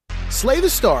Slay the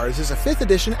Stars is a 5th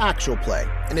edition actual play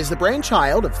and is the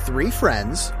brainchild of 3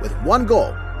 friends with one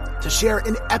goal: to share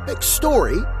an epic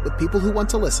story with people who want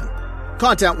to listen.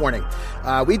 Content warning,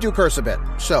 we do curse a bit,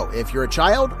 so if you're a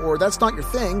child or that's not your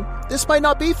thing, this might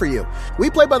not be for you. We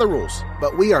play by the rules,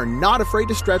 but we are not afraid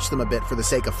to stretch them a bit for the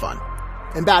sake of fun.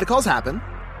 And bad calls happen,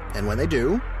 and when they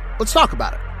do, let's talk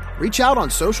about it. Reach out on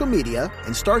social media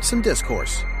and start some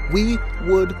discourse. We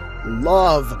would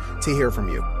love to hear from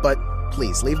you, but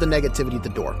please leave the negativity at the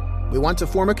door. We want to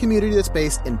form a community that's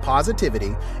based in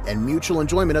positivity and mutual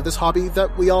enjoyment of this hobby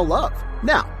that we all love.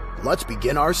 Now, let's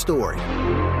begin our story.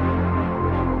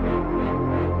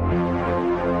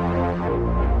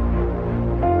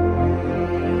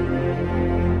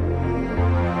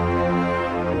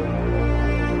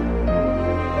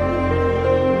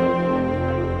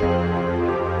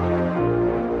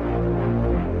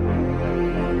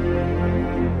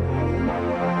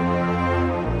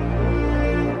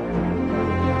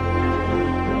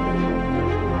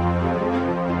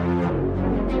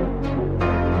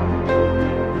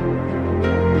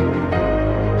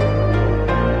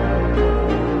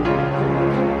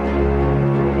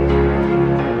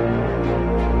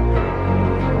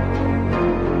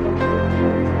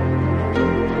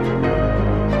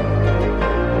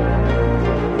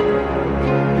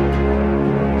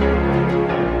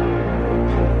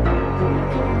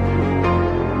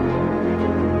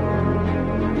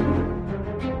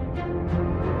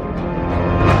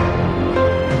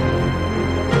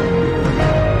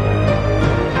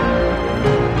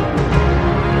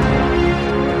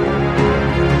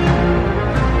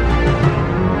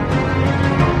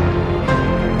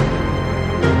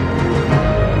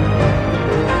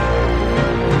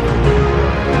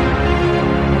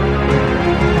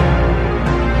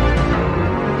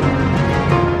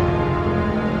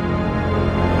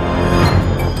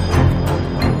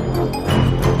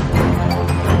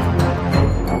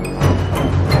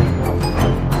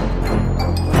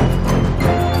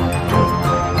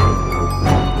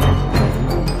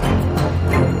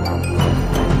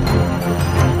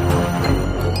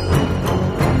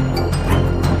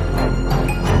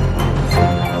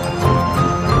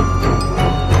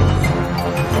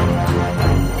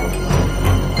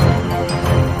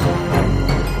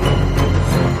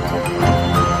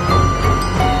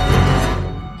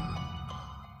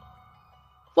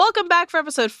 Welcome back for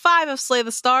episode 5 of Slay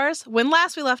the Stars. When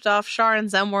last we left off, Char and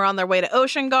Zem were on their way to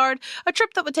Ocean Guard, a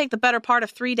trip that would take the better part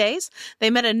of 3 days. They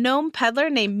met a gnome peddler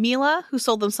named Mila, who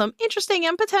sold them some interesting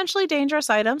and potentially dangerous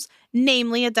items,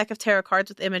 namely a deck of tarot cards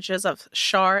with images of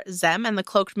Char, Zem, and the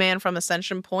cloaked man from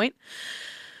Ascension Point.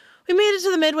 We made it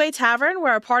to the Midway Tavern,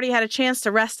 where our party had a chance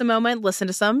to rest a moment, listen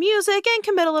to some music, and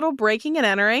commit a little breaking and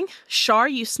entering. Char,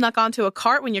 you snuck onto a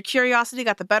cart when your curiosity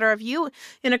got the better of you.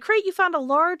 In a crate, you found a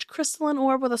large crystalline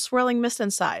orb with a swirling mist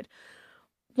inside.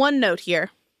 One note here.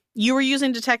 You were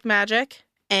using Detect Magic,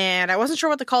 and I wasn't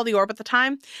sure what to call the orb at the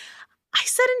time. I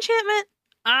said enchantment.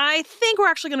 I think we're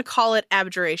actually going to call it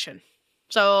abjuration.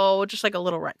 So just like a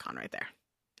little retcon right there.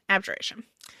 Abjuration.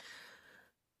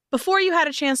 Before you had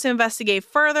a chance to investigate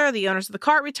further, the owners of the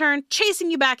cart returned,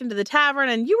 chasing you back into the tavern,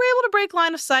 and you were able to break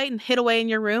line of sight and hid away in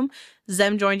your room.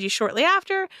 Zem joined you shortly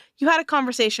after. You had a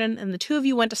conversation, and the two of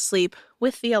you went to sleep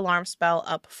with the alarm spell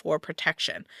up for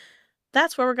protection.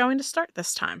 That's where we're going to start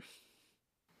this time.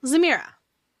 Zamira,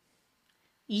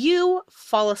 you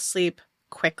fall asleep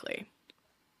quickly.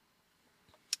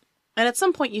 And at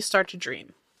some point you start to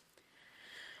dream.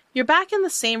 You're back in the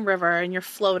same river, and you're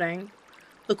floating.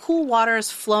 The cool water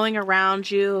is flowing around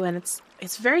you, and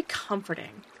it's very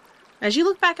comforting. As you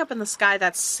look back up in the sky,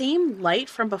 that same light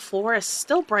from before is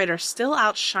still brighter, still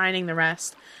outshining the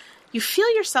rest. You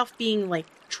feel yourself being,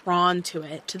 drawn to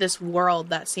it, to this world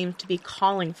that seems to be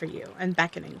calling for you and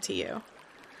beckoning to you.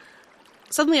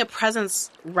 Suddenly a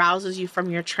presence rouses you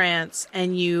from your trance,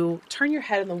 and you turn your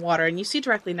head in the water, and you see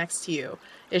directly next to you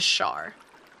is Char.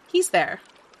 He's there,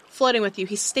 floating with you.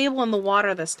 He's stable in the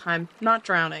water this time, not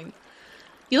drowning.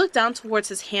 You look down towards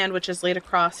his hand, which is laid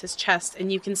across his chest,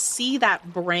 and you can see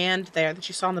that brand there that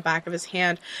you saw on the back of his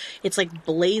hand. It's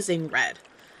blazing red.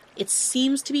 It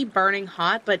seems to be burning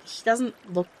hot, but he doesn't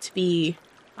look to be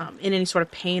in any sort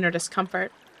of pain or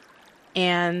discomfort.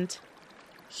 And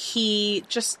he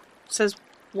just says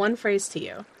one phrase to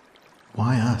you.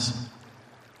 Why us?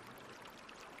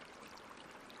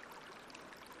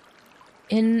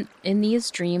 In these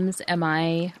dreams, am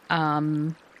I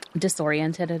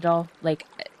disoriented at all?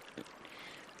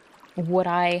 Would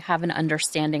I have an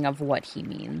understanding of what he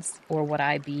means? Or would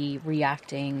I be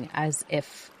reacting as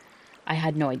if I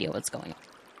had no idea what's going on?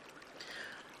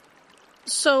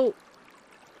 So,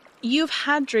 You've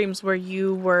had dreams where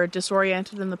you were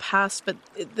disoriented in the past, but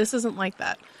this isn't like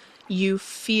that. You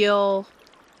feel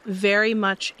very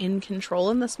much in control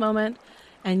in this moment,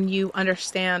 and you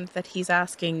understand that he's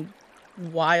asking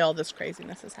why all this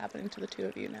craziness is happening to the two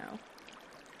of you now.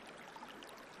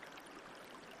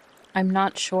 I'm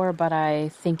not sure, but I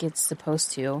think it's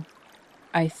supposed to.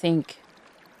 I think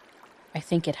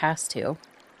it has to.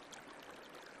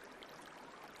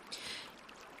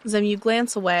 Zem, you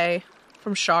glance away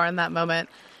from Char in that moment,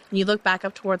 and you look back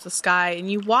up towards the sky,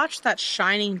 and you watch that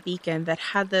shining beacon that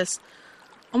had this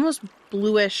almost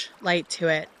bluish light to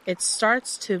it. It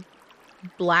starts to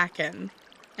blacken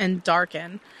and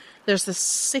darken. There's this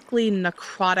sickly,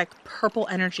 necrotic purple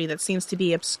energy that seems to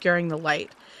be obscuring the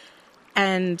light.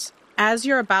 And as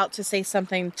you're about to say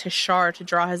something to Char to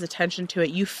draw his attention to it,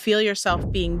 you feel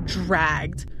yourself being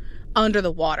dragged under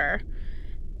the water.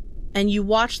 And you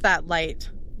watch that light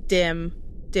dim,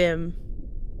 dim,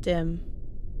 dim,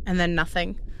 and then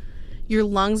nothing. Your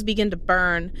lungs begin to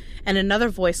burn, and another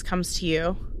voice comes to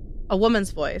you. A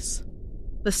woman's voice.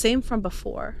 The same from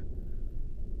before.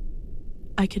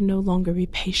 I can no longer be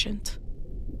patient.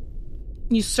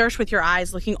 You search with your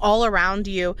eyes, looking all around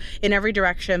you in every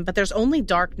direction, but there's only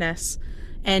darkness.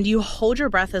 And you hold your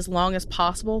breath as long as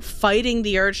possible, fighting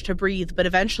the urge to breathe, but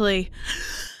eventually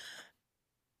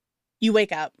you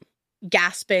wake up,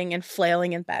 gasping and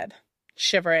flailing in bed,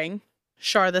 shivering.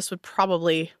 Char, this would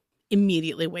probably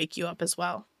immediately wake you up as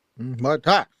well. What?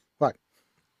 What?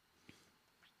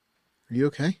 Are you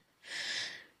okay?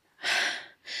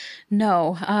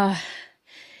 No,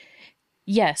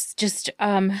 yes, just,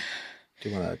 Do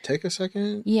you want to take a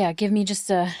second? yeah, give me just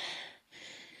a...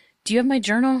 Do you have my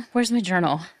journal? Where's my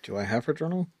journal? Do I have her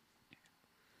journal?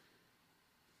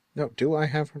 No, do I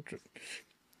have her journal?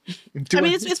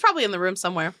 It's probably in the room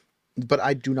somewhere. But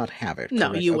I do not have it. No,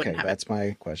 correct? you wouldn't have it. That's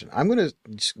my question. I'm going to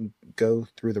just go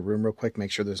through the room real quick,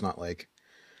 make sure there's not like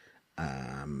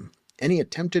any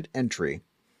attempted entry.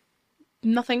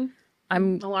 Nothing.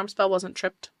 Alarm spell wasn't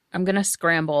tripped. I'm going to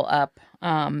scramble up,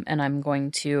 and I'm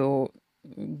going to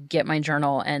get my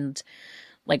journal and,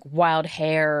 like, wild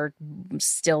hair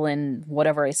still in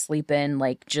whatever I sleep in,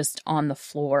 like, just on the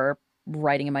floor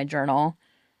writing in my journal.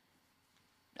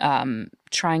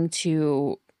 Trying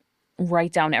to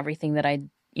write down everything that I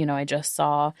just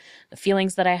saw, the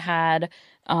feelings that I had.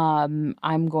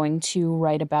 I'm going to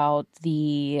write about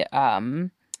the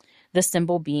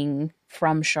symbol being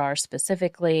from Char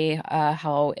specifically,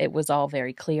 how it was all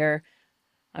very clear.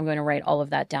 I'm going to write all of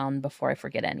that down before I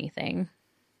forget anything.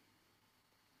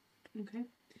 Okay.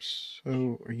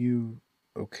 So, are you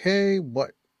okay?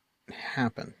 What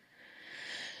happened?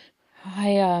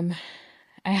 I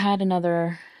had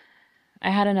another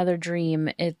dream.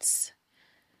 It's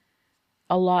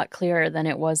a lot clearer than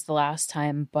it was the last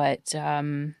time, but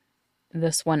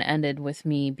this one ended with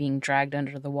me being dragged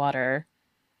under the water.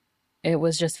 It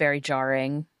was just very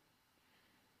jarring.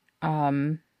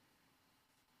 Can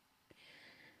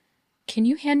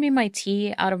you hand me my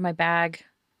tea out of my bag?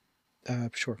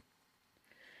 Sure.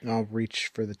 I'll reach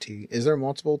for the tea. Is there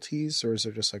multiple teas, or is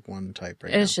there just like one type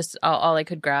right now? It's just all I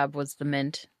could grab was the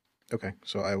mint. Okay,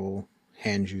 so I will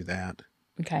hand you that.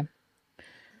 Okay.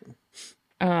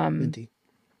 Minty.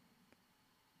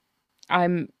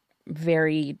 I'm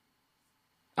very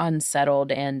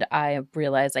unsettled, and I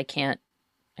realize I can't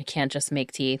just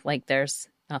make tea. Like, there's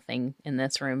nothing in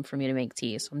this room for me to make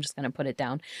tea, so I'm just gonna put it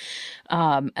down.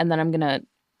 And then I'm gonna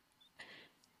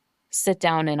sit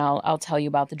down and I'll tell you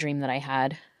about the dream that I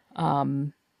had.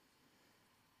 Do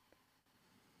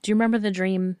you remember the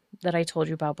dream that I told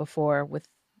you about before with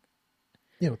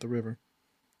the river?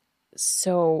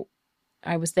 So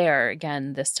I was there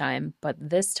again this time, but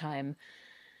this time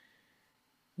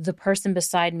the person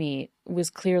beside me was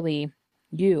clearly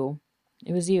you.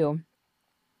 It was you.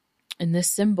 And this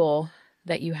symbol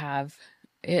that you have,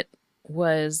 it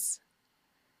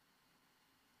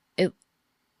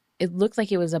looked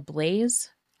like it was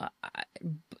ablaze.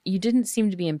 You didn't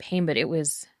seem to be in pain, but it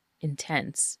was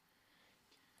intense.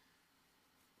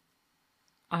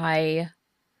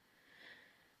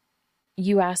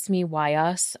 You asked me why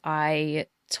us. I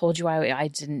told you I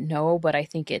didn't know, but I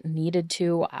think it needed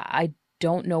to. I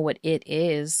don't know what it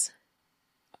is.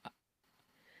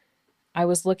 I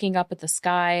was looking up at the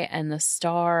sky and the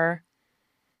star.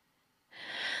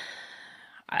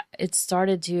 It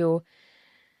started to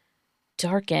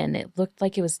darken. It looked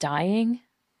like it was dying.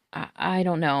 I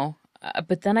don't know.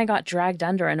 But then I got dragged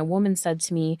under, and a woman said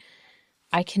to me,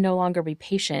 I can no longer be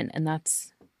patient. And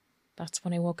that's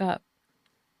when I woke up.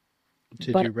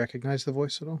 Did you recognize the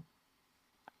voice at all?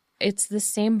 It's the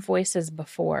same voice as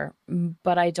before,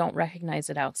 but I don't recognize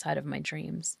it outside of my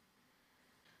dreams.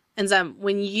 And Zem,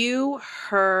 when you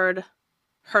heard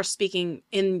her speaking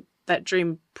in that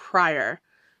dream prior,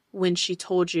 when she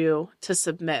told you to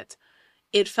submit,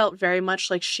 it felt very much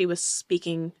like she was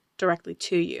speaking directly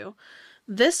to you.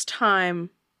 This time,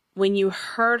 when you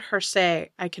heard her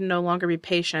say, "I can no longer be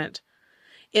patient,"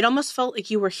 it almost felt like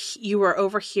you were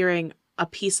overhearing a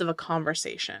piece of a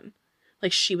conversation,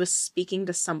 like she was speaking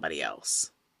to somebody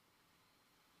else.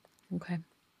 Okay.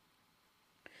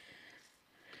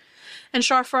 And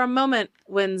Char, for a moment,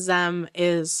 when Zem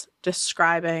is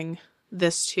describing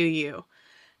this to you,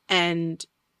 and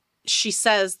she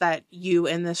says that you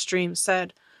in this dream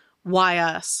said, "Why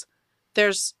us?"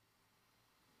 There's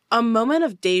a moment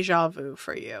of deja vu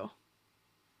for you.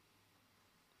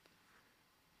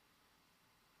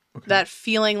 Okay. That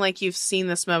feeling like you've seen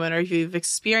this moment or you've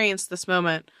experienced this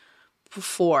moment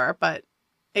before, but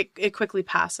it quickly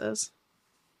passes.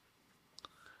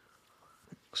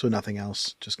 So nothing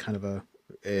else, just kind of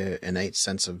a innate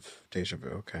sense of deja vu.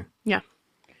 Okay. Yeah.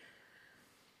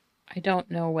 I don't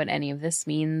know what any of this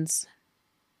means,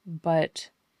 but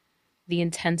the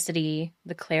intensity,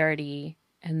 the clarity,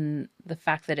 and the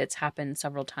fact that it's happened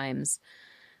several times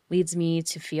leads me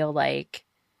to feel like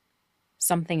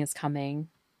something is coming.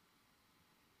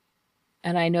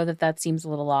 And I know that seems a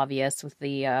little obvious with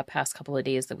the past couple of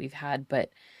days that we've had, but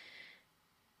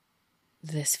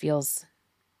this feels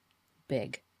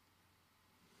big.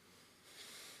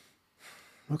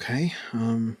 Okay.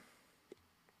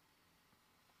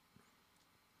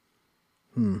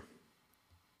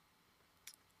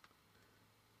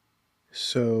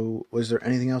 So, was there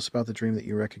anything else about the dream that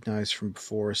you recognized from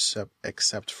before,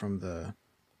 except from the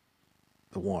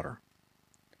water?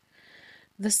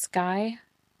 The sky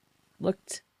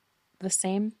looked the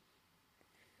same.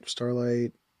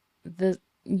 Starlight.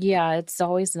 Yeah, it's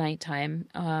always nighttime.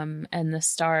 And the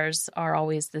stars are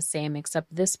always the same,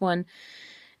 except this one,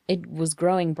 it was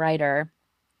growing brighter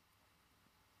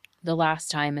the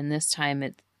last time, and this time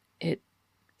it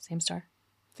same star.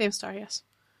 Same star, yes.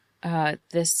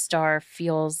 This star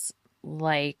feels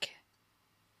like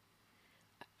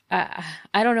I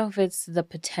don't know if it's the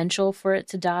potential for it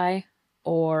to die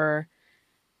or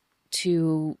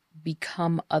to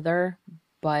become other,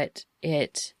 but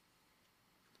it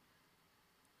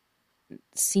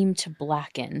seemed to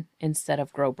blacken instead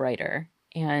of grow brighter,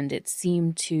 and it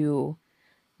seemed to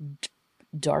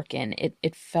darken.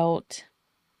 It felt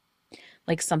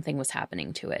like something was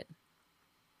happening to it.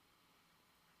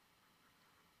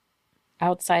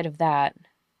 Outside of that,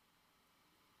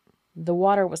 the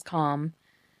water was calm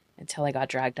until I got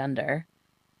dragged under.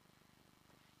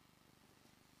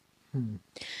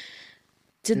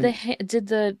 Did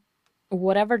the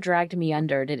whatever dragged me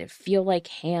under, did it feel like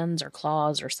hands or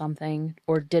claws or something,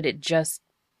 or did it just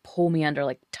pull me under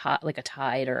like a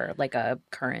tide or like a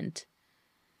current?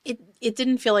 It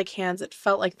didn't feel like hands. It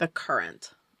felt like the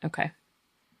current. Okay.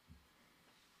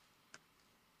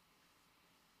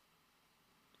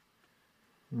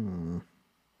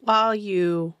 While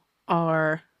you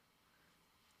are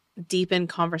deep in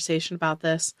conversation about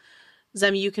this,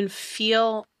 Zem, you can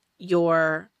feel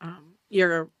your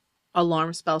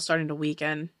alarm spell starting to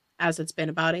weaken as it's been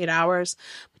about 8 hours.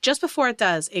 But just before it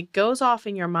does, it goes off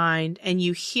in your mind and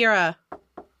you hear a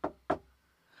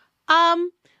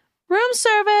room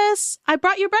service. I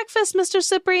brought you breakfast, Mr.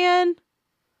 Cyprian.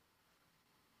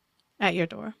 At your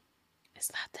door. Is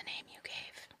that the name you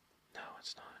gave? No,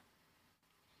 it's not.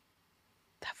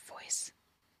 That voice.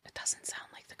 It doesn't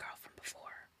sound like the girl from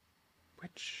before.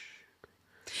 Which?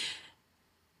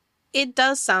 It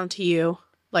does sound to you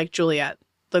like Juliet,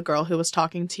 the girl who was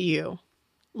talking to you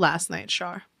last night,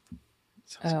 Char.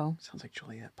 Sounds like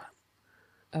Juliet, but...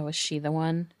 Oh, is she the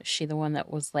one? Is she the one that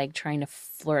was like trying to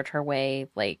flirt her way,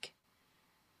 like...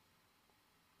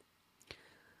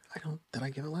 Did I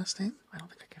give it last name? I don't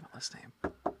think I gave it last name.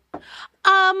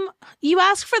 You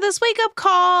asked for this wake-up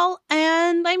call,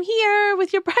 and I'm here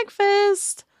with your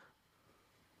breakfast.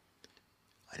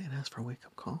 I didn't ask for a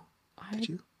wake-up call. Did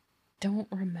you? Don't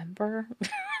remember.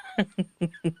 Did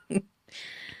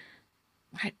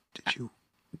you?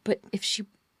 But if she,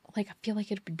 I feel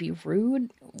like it would be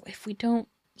rude if we don't.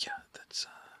 Yeah, that's,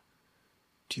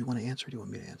 do you want to answer or do you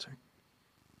want me to answer?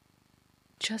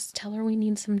 Just tell her we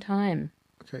need some time.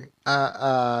 Okay.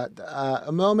 A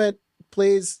moment,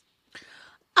 please.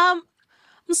 I'm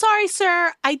sorry,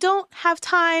 sir. I don't have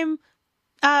time.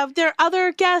 There are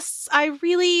other guests. I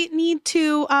really need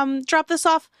to, drop this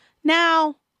off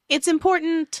now. It's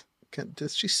important.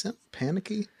 Does she sound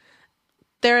panicky?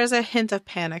 There is a hint of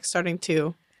panic starting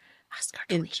to Ask her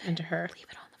to inch into her. Leave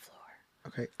it on the floor.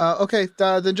 Okay.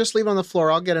 Then just leave it on the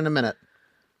floor. I'll get in a minute.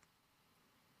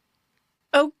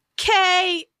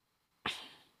 Okay.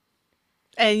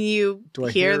 And you Do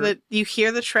I hear hear- you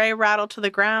hear the tray rattle to the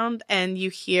ground, and you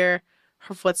hear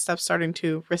her footsteps starting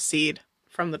to recede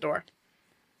from the door.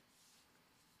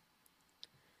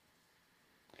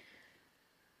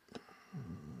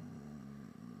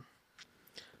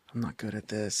 I'm not good at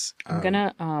this.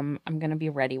 I'm gonna be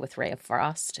ready with Ray of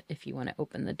Frost if you want to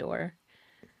open the door.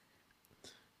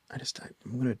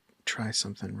 I'm gonna try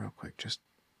something real quick. Just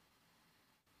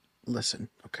listen,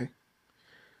 okay?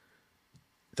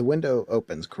 The window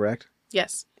opens, correct?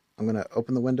 Yes. I'm gonna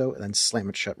open the window and then slam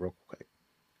it shut real quick,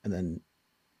 and then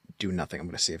do nothing. I'm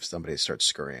gonna see if somebody starts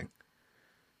scurrying.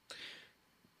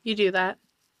 You do that.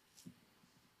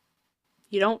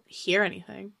 You don't hear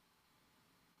anything.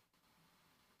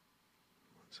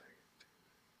 1 second,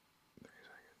 2, 3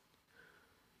 seconds.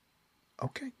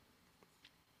 Okay.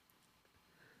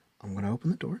 I'm gonna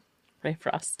open the door. Ray of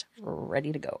Frost,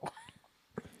 ready to go.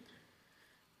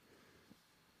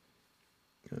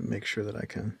 Gonna make sure that I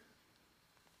can.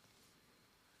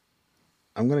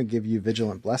 I'm gonna give you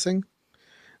Vigilant Blessing,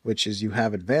 which is you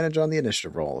have advantage on the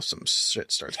initiative roll if some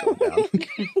shit starts going down.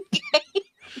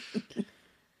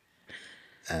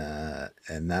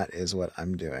 And that is what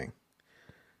I'm doing.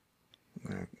 I'm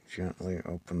gonna gently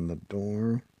open the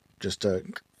door. Just to.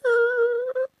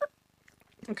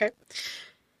 Okay.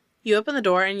 You open the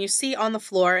door and you see on the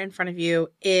floor in front of you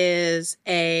is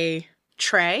a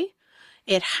tray.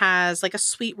 It has like a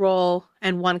sweet roll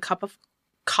and 1 cup of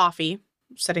coffee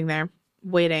sitting there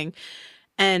waiting.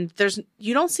 And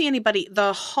you don't see anybody.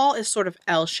 The hall is sort of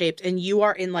L-shaped and you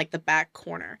are in like the back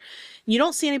corner. You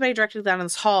don't see anybody directly down in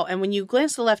this hall. And when you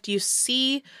glance to the left, you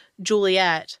see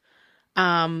Juliet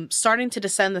starting to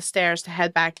descend the stairs to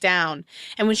head back down.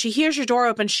 And when she hears your door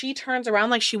open, she turns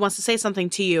around like she wants to say something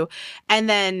to you. And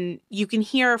then you can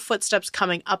hear her footsteps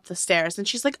coming up the stairs. And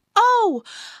she's like, "Oh,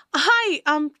 hi,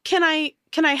 can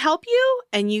I help you?"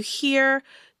 And you hear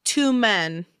 2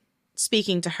 men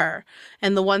speaking to her.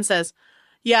 And the one says,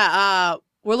 "Yeah,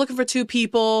 we're looking for 2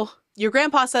 people. Your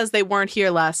grandpa says they weren't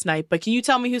here last night, but can you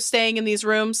tell me who's staying in these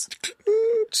rooms?"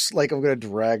 It's like I'm gonna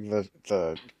drag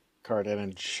the card in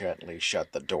and gently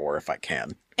shut the door if I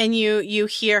can. And you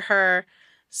hear her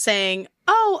saying,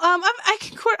 "Oh,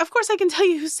 of course I can tell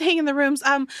you who's staying in the rooms.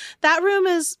 That room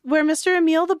is where Mr.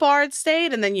 Emil the Bard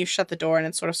stayed." And then you shut the door and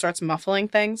it sort of starts muffling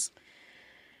things.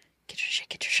 Get your shit,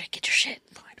 get your shit, get your shit.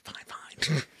 Fine.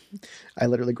 I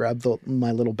literally grabbed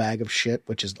my little bag of shit,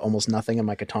 which is almost nothing, in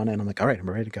my katana, and I'm like, all right, I'm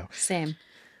ready to go. Same.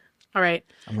 All right.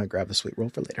 I'm going to grab the sweet roll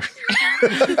for later.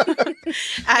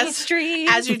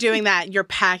 As you're doing that, you're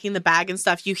packing the bag and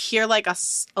stuff. You hear like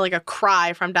a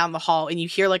cry from down the hall, and you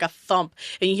hear like a thump,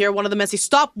 and you hear one of the men say,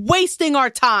 "Stop wasting our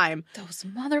time!" Those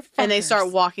motherfuckers. And they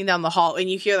start walking down the hall, and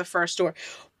you hear the first door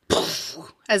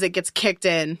as it gets kicked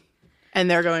in,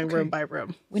 and they're going room by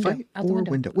room. Window. Fight Out the or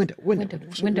window.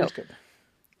 window.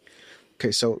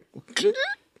 Okay, so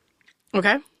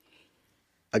Okay.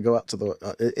 I go out to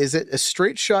the. Is it a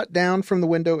straight shot down from the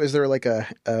window? Is there like a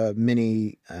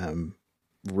mini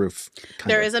roof?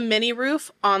 There is a mini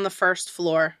roof on the first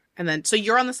floor, and then so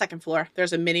you're on the second floor.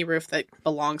 There's a mini roof that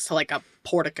belongs to like a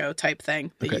portico type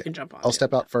thing that you can jump on. I'll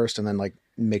step out first, and then like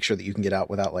make sure that you can get out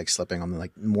without like slipping on the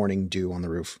like morning dew on the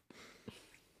roof.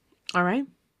 All right,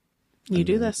 you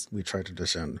do this. We try to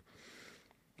descend.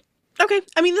 Okay,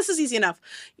 I mean this is easy enough.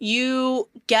 You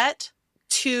get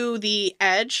to the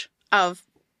edge of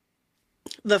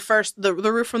the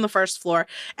roof from the first floor,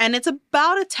 and it's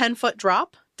about a 10-foot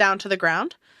drop down to the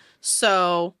ground.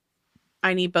 So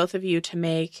I need both of you to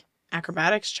make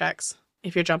acrobatics checks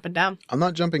if you're jumping down. I'm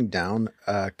not jumping down.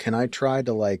 Can I try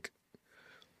to like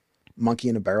monkey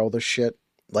in a barrel this shit?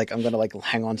 Like I'm gonna like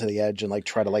hang on to the edge and like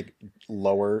try to like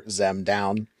lower Zem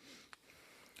down.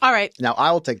 All right. Now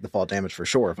I'll take the fall damage for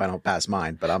sure if I don't pass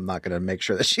mine, but I'm not gonna make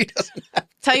sure that she doesn't have.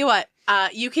 Tell you what,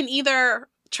 you can either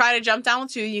try to jump down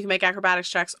with 2, you can make acrobatics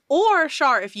checks, or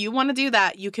Char, if you want to do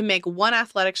that, you can make 1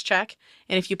 athletics check,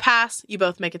 and if you pass, you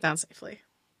both make it down safely.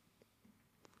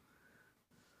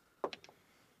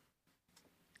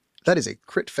 That is a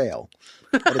crit fail.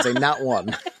 That is a not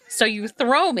 1. So you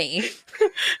throw me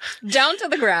down to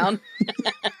the ground.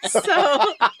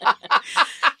 So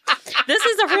This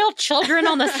is a real children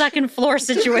on the second floor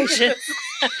situation.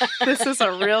 this is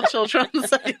a real children on the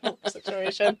second floor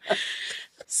situation.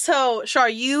 So, Char,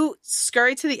 you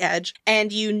scurry to the edge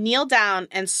and you kneel down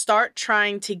and start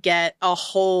trying to get a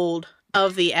hold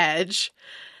of the edge.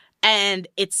 And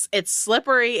it's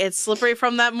slippery. It's slippery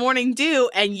from that morning dew.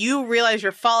 And you realize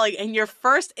you're falling. And your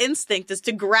first instinct is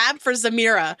to grab for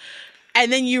Zamira.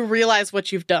 And then you realize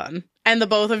what you've done. And the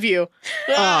both of you.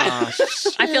 Ah,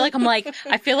 I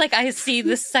feel like I see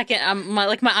the second.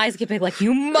 My eyes get big. Like,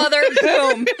 you mother,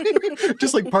 boom.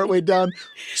 just like partway down.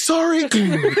 Sorry.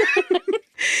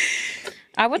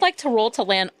 I would like to roll to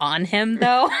land on him,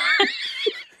 though.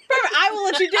 Perfect. I will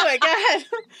let you do it. Go ahead.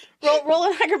 Roll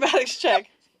an acrobatics check.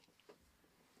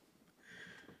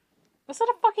 Was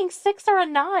that a fucking 6 or a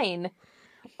 9?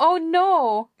 Oh,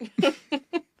 no.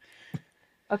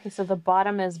 Okay, so the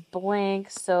bottom is blank,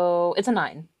 so it's a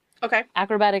 9. Okay.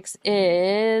 Acrobatics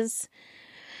is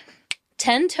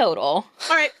 10 total.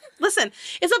 All right. Listen,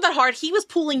 it's not that hard. He was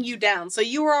pulling you down, so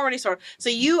you were already sort of... So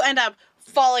you end up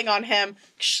falling on him.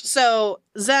 So,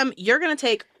 Zem, you're going to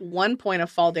take 1 point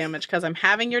of fall damage because I'm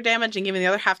having your damage and giving the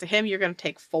other half to him. You're going to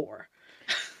take 4.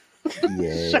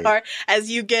 Yay. Char,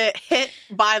 as you get hit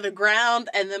by the ground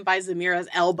and then by Zamira's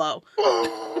elbow.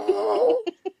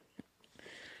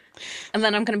 And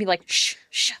then I'm going to be like, shh,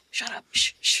 shut up,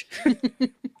 shh.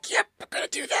 Yep, I'm going to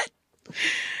do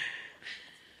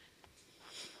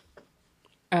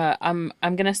that. I'm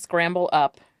going to scramble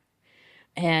up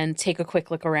and take a quick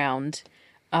look around.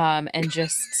 And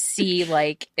just see,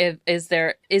 like, is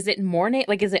it morning?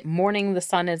 Like, is it morning, the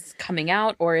sun is coming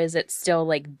out, or is it still,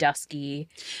 like, dusky?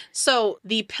 So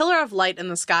the pillar of light in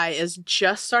the sky is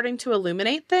just starting to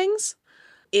illuminate things.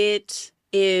 It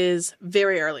is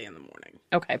very early in the morning.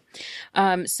 Okay.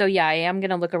 So yeah, I am going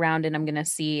to look around and I'm going to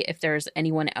see if there's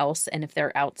anyone else and if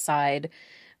they're outside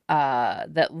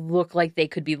that look like they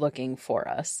could be looking for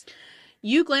us.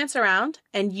 You glance around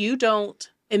and you don't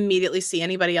immediately see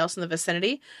anybody else in the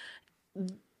vicinity.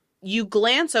 You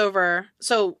glance over.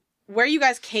 So where you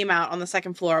guys came out on the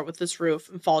second floor with this roof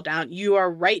and fall down, you are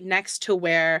right next to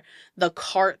where the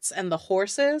carts and the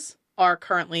horses are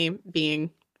currently being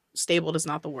stabled is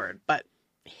not the word, but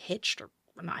hitched or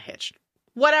not hitched.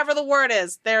 Whatever the word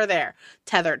is, they're there.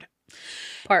 Tethered.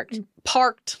 Parked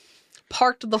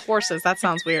the horses. That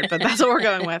sounds weird, but that's what we're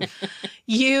going with.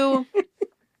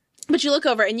 But you look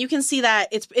over and you can see that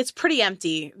it's pretty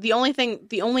empty. The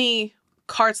only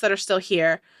carts that are still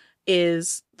here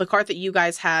is the cart that you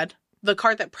guys had, the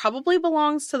cart that probably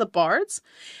belongs to the bards,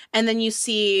 and then you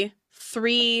see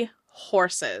 3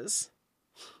 horses.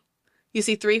 You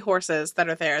see 3 horses that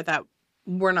are there that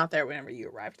were not there whenever you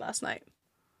arrived last night.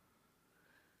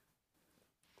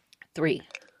 3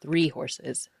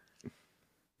 horses.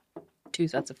 2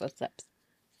 sets of footsteps.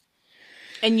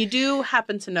 And you do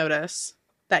happen to notice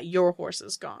that your horse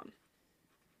is gone.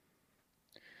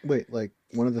 Wait, like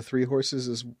one of the 3 horses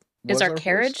is our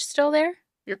carriage horse? Still there?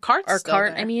 Your cart's our still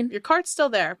cart, there. I mean. Your cart's still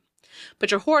there.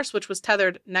 But your horse, which was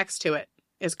tethered next to it,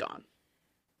 is gone.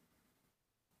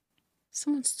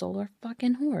 Someone stole our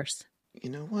fucking horse. You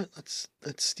know what? Let's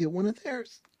steal one of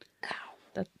theirs. Ow.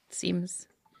 That seems...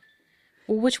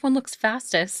 Well, which one looks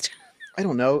fastest? I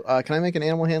don't know. Can I make an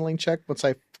animal handling check once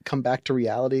I come back to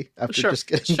reality after Sure. just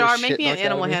getting Char, the make shit me an knocked out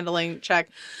animal of me? handling check.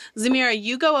 Zamira,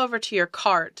 you go over to your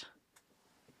cart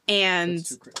and... That's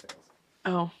 2 crit fails.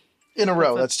 Oh. In a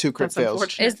row, that's 2 crit fails.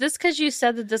 Unfortunate. Is this because you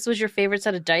said that this was your favorite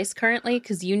set of dice currently?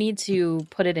 Because you need to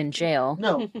put it in jail.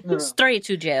 No. Straight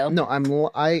to jail. No,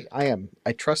 I am.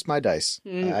 I trust my dice.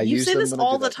 I You use say them this when I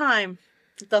all do the that. time.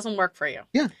 It doesn't work for you.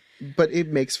 Yeah, but it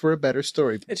makes for a better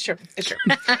story. It's true. It's true.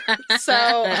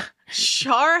 So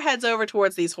Char heads over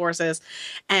towards these horses,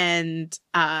 and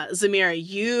Zamira,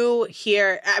 you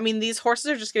hear, I mean, these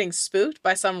horses are just getting spooked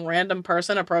by some random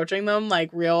person approaching them, like,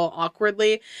 real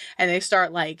awkwardly, and they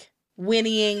start, like,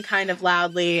 whinnying kind of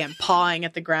loudly and pawing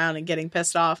at the ground and getting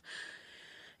pissed off.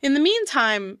 In the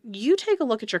meantime, you take a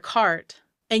look at your cart,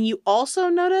 and you also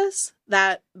notice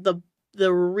that the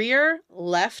rear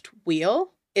left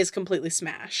wheel is completely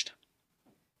smashed.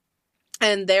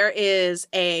 And there is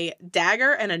a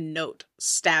dagger and a note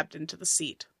stabbed into the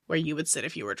seat where you would sit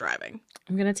if you were driving.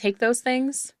 I'm going to take those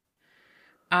things.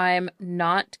 I'm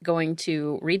not going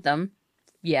to read them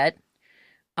yet.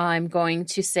 I'm going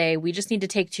to say we just need to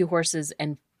take 2 horses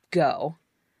and go.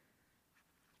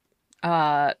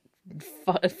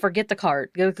 Forget the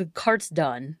cart. The cart's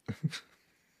done.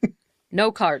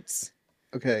 No carts.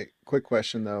 Okay, quick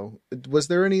question though. Was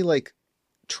there any like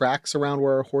tracks around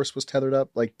where our horse was tethered up?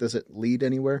 Like, does it lead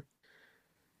anywhere?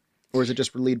 Or does it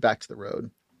just lead back to the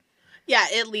road? Yeah,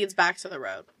 it leads back to the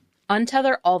road.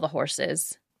 Untether all the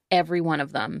horses. Every one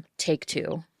of them. Take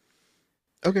 2.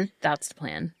 Okay. That's the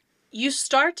plan. You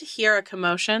start to hear a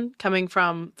commotion coming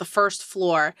from the first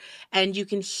floor, and you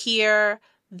can hear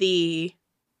the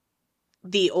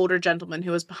older gentleman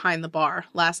who was behind the bar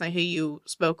last night, who you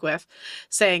spoke with,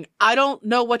 saying, I don't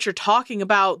know what you're talking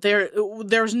about.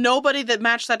 There's nobody that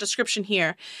matched that description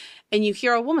here. And you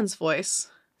hear a woman's voice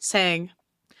saying,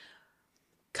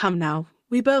 come now,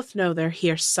 We both know they're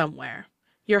here somewhere.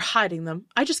 You're hiding them.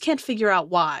 I just can't figure out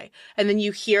why. And then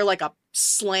you hear like a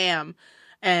slam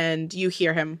and you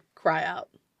hear him cry out.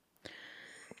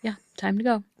 Yeah, time to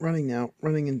go. Running now.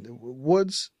 Running in the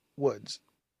woods. Woods.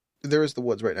 There is the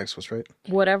woods right next to us, right?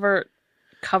 Whatever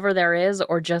cover there is,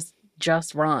 or just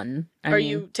run. Are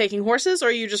you taking horses or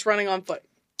are you just running on foot?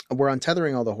 We're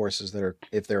untethering all the horses that are,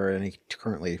 if there are any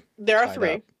currently. There are tied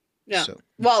 3. up. Yeah. So,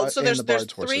 So and there's the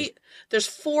Bard's 3. horses. There's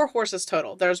 4 horses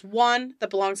total. There's 1 that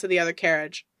belongs to the other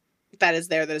carriage that is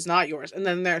there that is not yours, and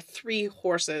then there are 3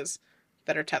 horses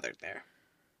that are tethered there.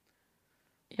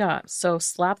 Yeah, so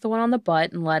slap the one on the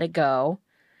butt and let it go.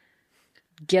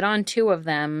 Get on 2 of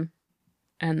them,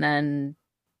 and then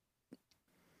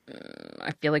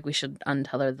I feel like we should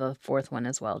untether the 4th one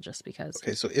as well, just because.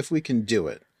 Okay, so if we can do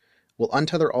it, we'll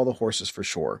untether all the horses for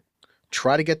sure.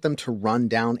 Try to get them to run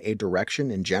down a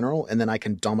direction in general, and then I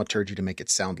can thaumaturgy to make it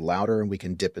sound louder, and we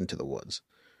can dip into the woods.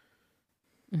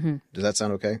 Mm-hmm. Does that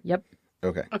sound okay? Yep.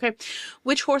 Okay. Okay.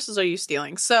 Which horses are you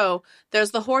stealing? So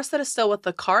there's the horse that is still with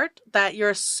the cart that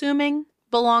you're assuming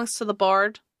belongs to the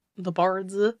bard. The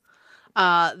bards.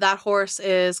 That horse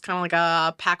is kind of like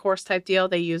a pack horse type deal.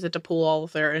 They use it to pull all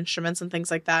of their instruments and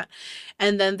things like that.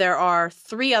 And then there are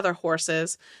 3 other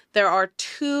horses. There are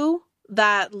 2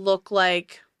 that look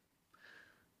like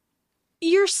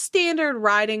your standard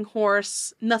riding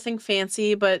horse, nothing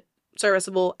fancy, but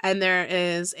serviceable. And there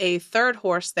is a 3rd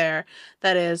horse there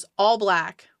that is all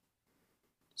black,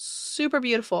 super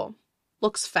beautiful,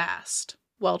 looks fast,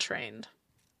 well trained.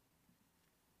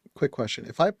 Quick question.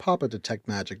 If I pop a detect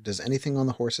magic, does anything on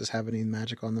the horses have any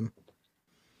magic on them?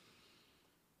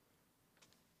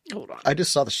 Hold on. I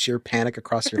just saw the sheer panic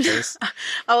across your face.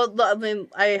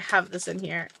 I have this in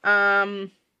here.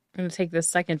 I'm going to take this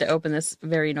second to open this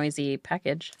very noisy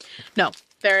package. No,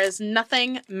 there is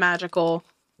nothing magical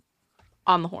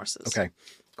on the horses. Okay,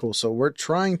 cool. So we're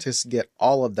trying to get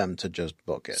all of them to just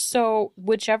book it. So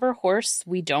whichever horse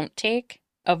we don't take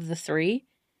of the 3,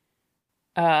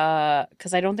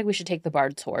 because I don't think we should take the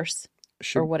bard's horse,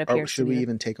 or what appears should to be. we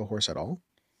even take a horse at all?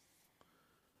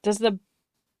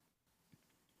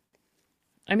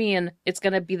 I mean, it's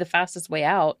going to be the fastest way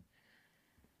out.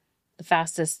 The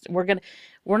fastest.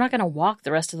 We're not going to walk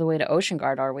the rest of the way to Ocean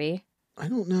Guard, are we? I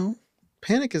don't know.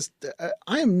 Panic is.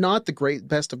 I am not the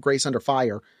best of grace under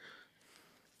fire.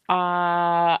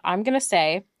 I'm going to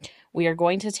say we are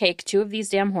going to take 2 of these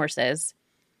damn horses,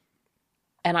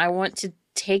 and I want to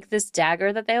take this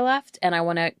dagger that they left, and I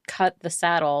want to cut the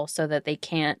saddle so that they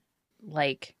can't,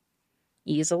 like,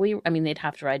 easily. I mean, they'd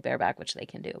have to ride bareback, which they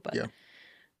can do, but yeah.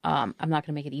 I'm not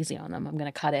going to make it easy on them. I'm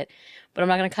going to cut it, but I'm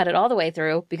not going to cut it all the way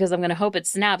through because I'm going to hope it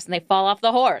snaps and they fall off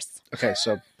the horse. Okay,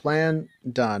 so plan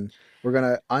done. We're going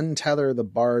to untether the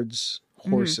bard's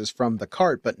horses from the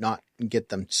cart, but not get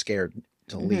them scared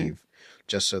to leave,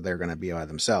 just so they're going to be by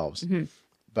themselves.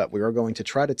 But we are going to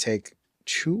try to take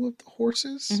 2 of the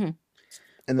horses, and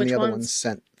then Which the other ones?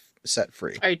 one's set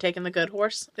free. Are you taking the good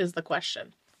horse is the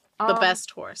question. The best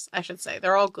horse, I should say.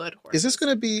 They're all good horses. Is this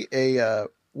going to be a...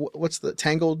 what's the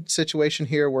Tangled situation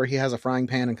here where he has a frying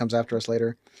pan and comes after us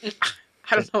later?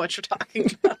 I don't know what you're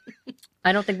talking about.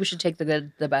 I don't think we should take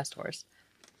the best horse.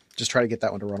 Just try to get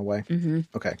that one to run away?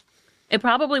 Okay. It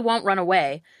probably won't run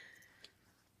away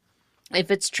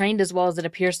if it's trained as well as it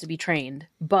appears to be trained.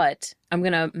 But I'm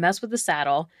going to mess with the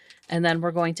saddle, and then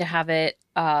we're going to have it,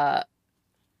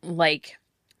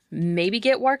 maybe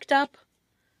get worked up.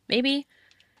 Maybe.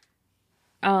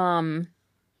 Anyway,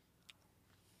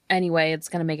 it's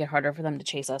going to make it harder for them to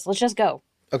chase us. Let's just go.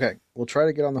 Okay, we'll try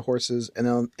to get on the horses, and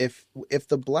then if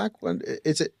the black one,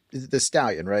 is the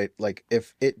stallion, right? Like,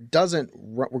 if it doesn't,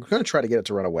 we're going to try to get it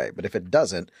to run away, but if it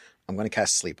doesn't, I'm going to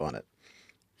cast sleep on it.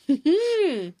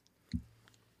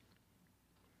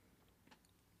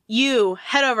 You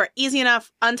head over, easy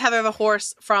enough, untether the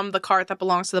horse from the cart that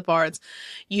belongs to the bards.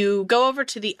 You go over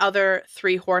to the other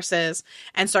 3 horses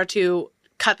and start to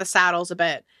cut the saddles a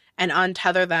bit and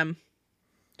untether them.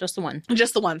 Just the one.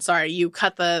 Just the one, sorry. You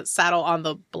cut the saddle on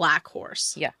the black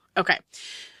horse. Yeah. Okay.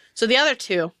 So the other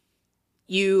 2,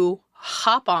 you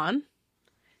hop on,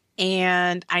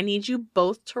 and I need you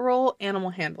both to roll animal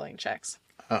handling checks.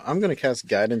 I'm going to cast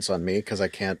guidance on me because I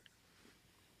can't.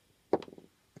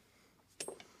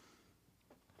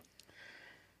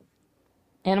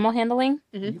 Animal handling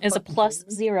is a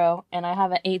 +0, and I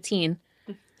have an 18.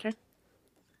 Okay.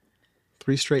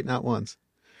 3 straight not ones.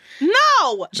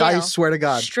 No! I swear to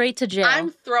God. Straight to jail. I'm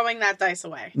throwing that dice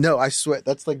away. No, I swear.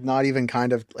 That's like not even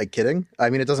kind of like kidding. I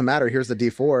mean, it doesn't matter. Here's the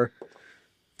D4.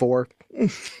 4.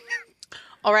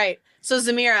 All right. So,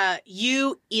 Zamira,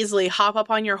 you easily hop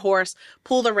up on your horse,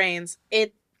 pull the reins.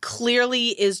 It clearly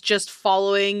is just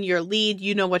following your lead.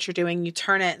 You know what you're doing. You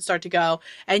turn it and start to go,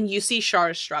 and you see Char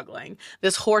is struggling.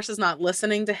 This horse is not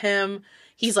listening to him.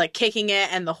 He's like kicking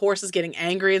it, and the horse is getting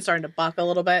angry and starting to buck a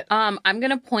little bit. I'm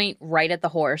going to point right at the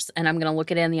horse, and I'm going to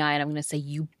look it in the eye, and I'm going to say,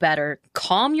 you better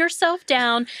calm yourself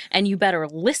down, and you better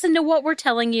listen to what we're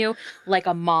telling you, like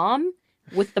a mom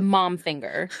with the mom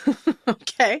finger.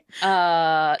 Okay.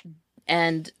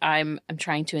 And I'm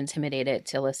trying to intimidate it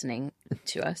to listening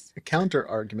to us. A counter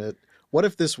argument. What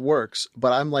if this works,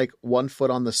 but I'm like 1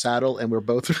 foot on the saddle and we're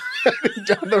both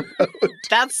down the road?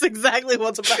 That's exactly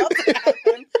what's about to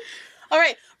happen. All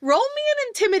right, roll me an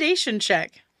intimidation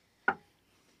check.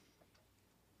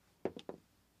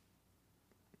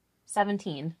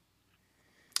 17.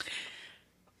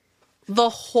 The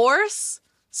horse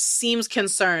seems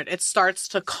concerned. It starts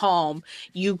to calm.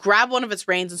 You grab one of its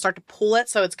reins and start to pull it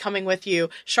so it's coming with you.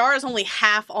 Char is only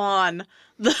half on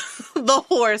the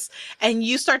horse, and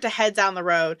you start to head down the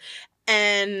road.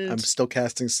 And I'm still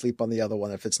casting sleep on the other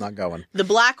one if it's not going. The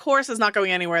black horse is not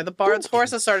going anywhere. The bard's horse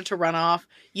has started to run off.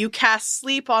 You cast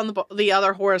sleep on the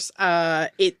other horse.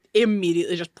 It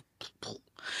immediately just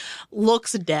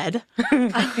looks dead.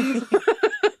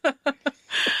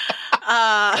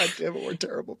 God damn it, we're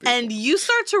terrible people. And you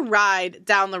start to ride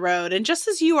down the road, and just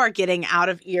as you are getting out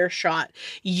of earshot,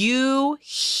 you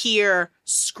hear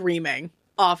screaming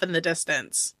off in the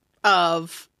distance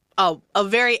of a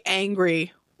very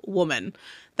angry woman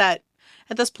that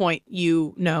at this point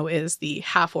you know is the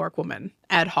half-orc woman,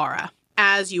 Adhara.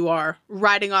 As you are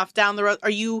riding off down the road, are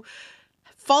you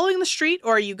following the street,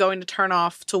 or are you going to turn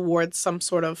off towards some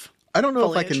sort of I don't know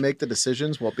foliage? if I can make the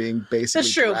decisions while being basically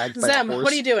That's true. dragged by Zem, a horse.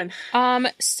 what are you doing?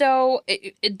 So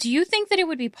do you think that it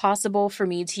would be possible for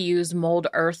me to use mold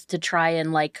earth to try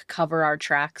and like cover our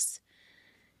tracks?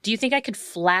 Do you think I could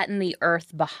flatten the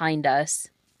earth behind us?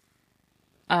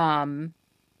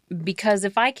 Because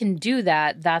if I can do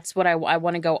that, that's what I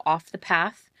want to go off the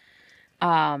path,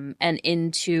 and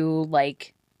into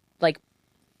like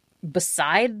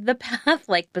beside the path,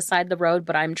 like beside the road,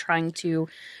 but I'm trying to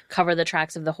cover the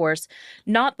tracks of the horse,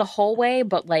 not the whole way,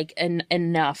 but like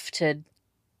enough to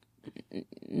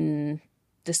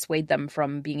dissuade them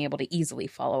from being able to easily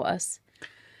follow us.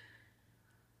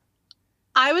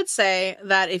 I would say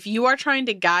that if you are trying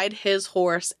to guide his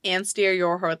horse and steer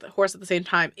your horse at the same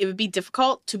time, it would be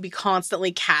difficult to be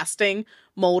constantly casting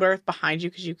mold earth behind you,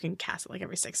 because you can cast it like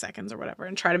every 6 seconds or whatever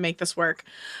and try to make this work.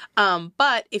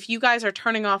 But if you guys are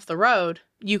turning off the road,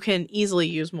 you can easily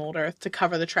use mold earth to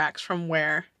cover the tracks from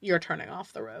where you're turning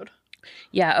off the road.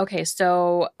 Yeah, okay,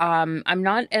 so I'm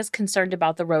not as concerned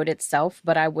about the road itself,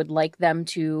 but I would like them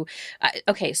to...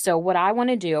 okay, so what I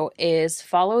want to do is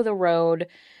follow the road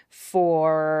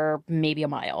for maybe a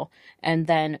mile and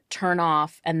then turn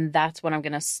off, and that's when I'm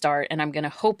going to start, and I'm going to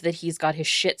hope that he's got his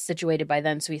shit situated by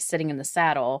then so he's sitting in the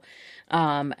saddle,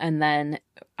 and then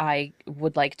I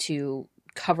would like to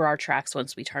cover our tracks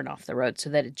once we turn off the road so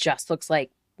that it just looks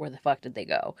like, where the fuck did they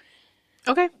go?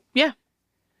 Okay, yeah.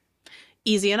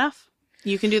 Easy enough.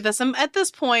 You can do this. And at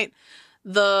this point,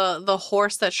 the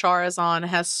horse that Char is on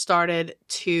has started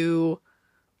to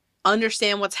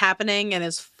understand what's happening and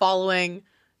is following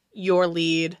your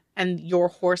lead and your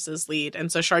horse's lead. And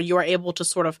so, Char, you are able to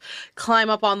sort of climb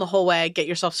up on the whole way, get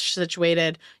yourself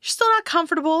situated. You're still not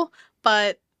comfortable,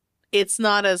 but it's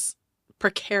not as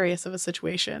precarious of a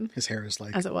situation His hair is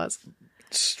like as it was.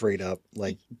 straight up,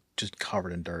 like just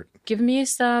covered in dirt. Give me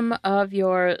some of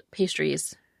your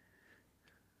pastries.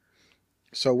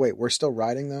 So wait, we're still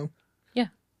riding though? Yeah.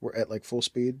 We're at like full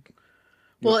speed?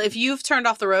 Well, if you've turned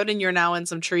off the road and you're now in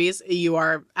some trees, you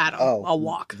are at a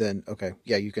walk. Then, okay.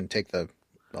 Yeah, you can take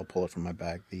I'll pull it from my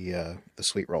bag, the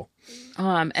sweet roll.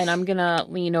 And I'm going to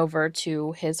lean over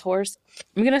to his horse.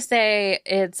 I'm going to say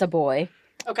it's a boy.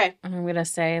 Okay. And I'm going to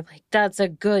say, like, that's a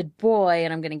good boy.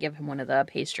 And I'm going to give him one of the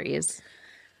pastries.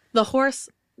 The horse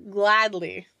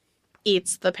gladly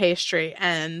eats the pastry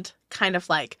and kind of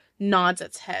like nods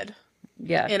its head.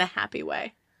 Yeah. In a happy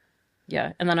way.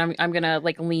 Yeah. And then I'm going to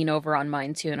like lean over on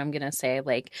mine too. And I'm going to say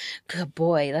like, good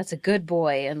boy. That's a good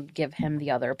boy. And give him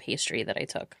the other pastry that I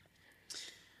took.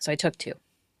 So I took 2.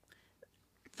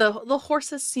 The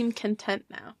horses seem content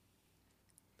now.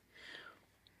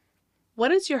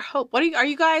 What is your hope? Are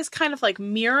you guys kind of like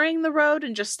mirroring the road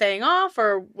and just staying off,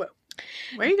 or where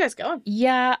are you guys going?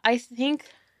 Yeah, I think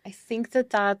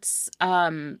that's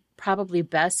probably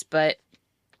best, but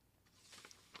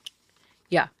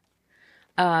yeah.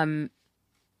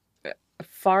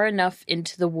 Far enough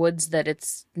into the woods that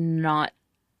it's not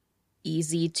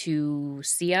easy to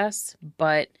see us,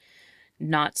 but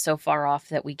not so far off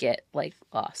that we get like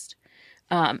lost.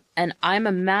 And I'm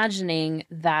imagining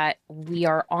that we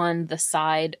are on the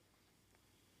side,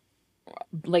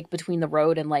 like between the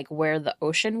road and like where the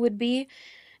ocean would be,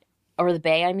 or the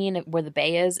bay, I mean, where the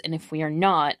bay is. And if we are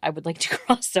not, I would like to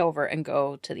cross over and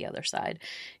go to the other side.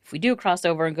 If we do cross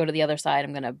over and go to the other side,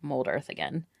 I'm going to mold Earth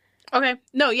again. Okay.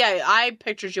 No, yeah, I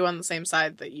pictured you on the same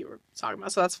side that you were talking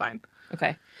about, so that's fine.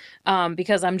 Okay.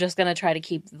 Because I'm just going to try to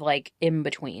keep like in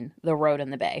between the road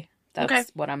and the bay.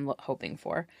 That's what I'm hoping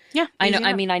for. Yeah. I know.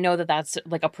 I mean, I know that that's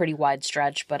like a pretty wide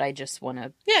stretch, but I just want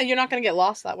to. Yeah, you're not going to get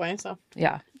lost that way, so.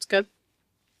 Yeah. It's good.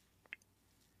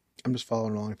 I'm just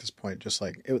following along at this point. Just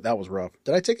like, that was rough.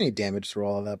 Did I take any damage through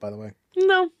all of that, by the way?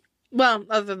 No. Well,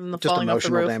 other than the Just falling off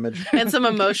the roof. damage. And some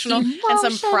emotional and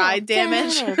some pride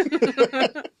damage.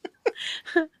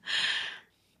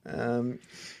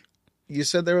 You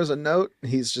said there was a note.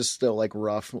 He's just still like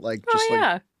rough, like just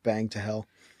like bang to hell.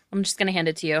 I'm just going to hand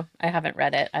it to you. I haven't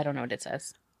read it. I don't know what it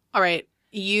says. All right.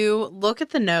 You look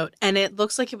at the note, and it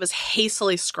looks like it was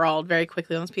hastily scrawled very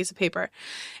quickly on this piece of paper.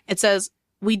 It says,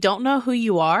 "We don't know who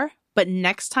you are, but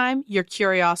next time your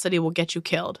curiosity will get you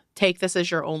killed. Take this as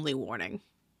your only warning."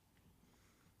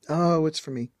 Oh, it's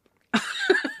for me.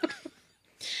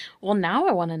 Well, now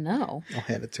I want to know. I'll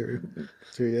hand it to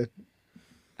you.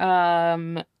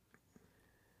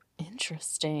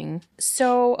 Interesting.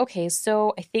 So, okay,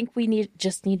 so I think we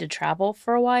just need to travel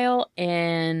for a while,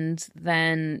 and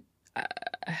then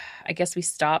I guess we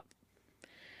stop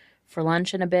for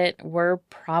lunch in a bit. We're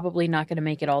probably not going to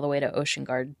make it all the way to Ocean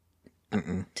Guard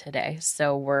today,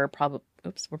 so we're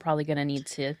probably going to need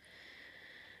to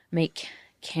make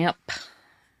camp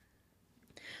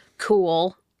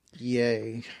cool.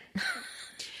 Yay.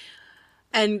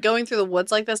 And going through the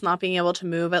woods like this, not being able to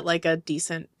move at like a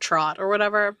decent trot or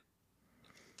whatever,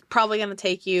 probably going to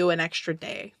take you an extra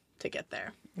day to get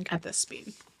there at this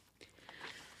speed.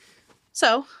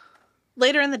 So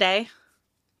later in the day,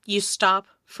 you stop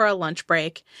for a lunch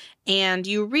break, and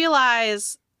you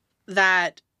realize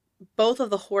that both of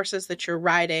the horses that you're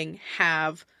riding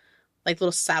have like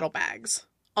little saddlebags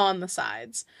on the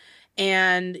sides.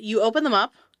 And you open them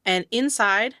up, and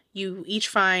inside you each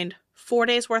find 4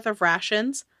 days worth of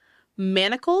rations,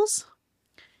 manacles,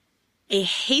 a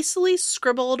hastily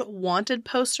scribbled wanted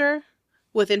poster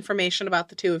with information about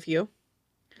the two of you.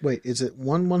 Wait, is it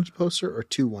one wanted poster or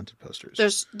two wanted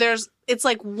posters? It's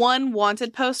like one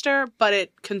wanted poster, but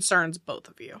it concerns both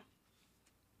of you.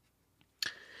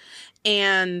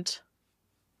 And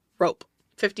rope,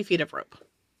 50 feet of rope.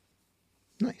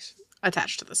 Nice.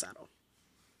 Attached to the saddle.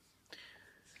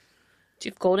 Do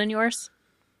you have gold in yours?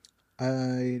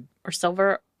 Or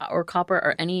silver or copper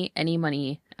or any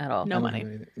money at all? No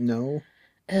money. No.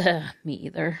 Me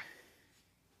either.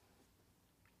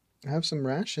 I have some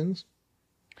rations.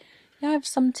 Yeah, I have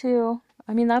some too.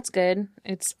 I mean, that's good.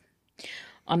 It's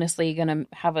honestly going to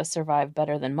have us survive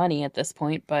better than money at this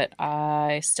point, but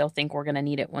I still think we're going to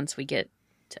need it once we get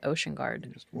to Ocean Guard.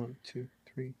 Just 1, 2,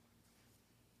 3,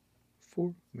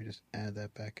 4. Let me just add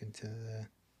that back into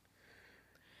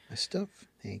my stuff.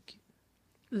 Thank you.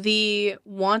 The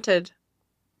wanted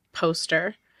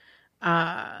poster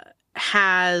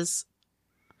has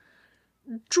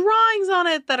drawings on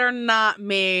it that are not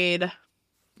made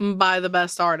by the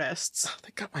best artists. Oh,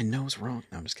 they got my nose wrong.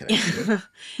 No, I'm just kidding.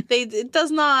 It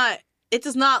does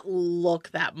not look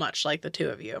that much like the two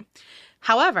of you.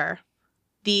 However,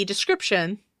 the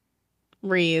description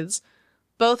reads,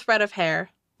 "Both red of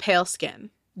hair, pale skin,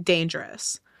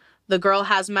 dangerous. The girl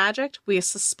has magic. We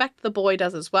suspect the boy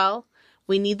does as well.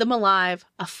 We need them alive.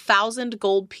 1,000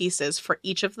 gold pieces for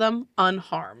each of them,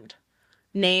 unharmed.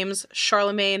 Names: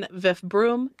 Charlemagne Vif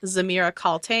Broom, Zamira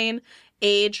Kaltain.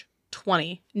 Age: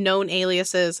 20. Known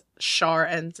aliases: Char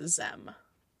and Zem."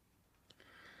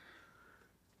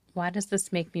 Why does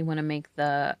this make me want to make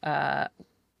the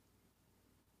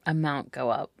amount go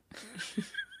up?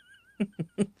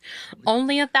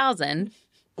 Only 1,000.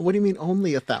 What do you mean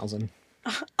only 1,000?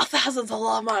 1,000's a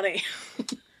lot of money.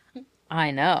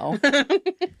 I know.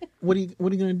 What are you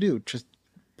gonna do? Just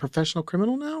professional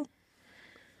criminal now?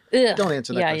 Ugh. Don't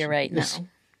answer that Yeah, question. you're right.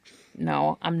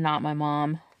 No, I'm not my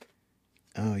mom.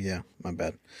 Oh yeah, my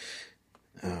bad.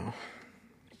 Oh.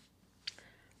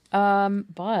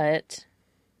 But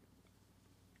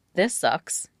this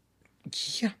sucks.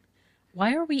 Yeah.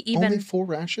 Why are we even Only 4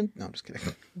 ration? No, I'm just kidding.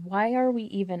 Why are we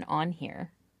even on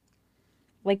here?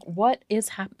 Like, what is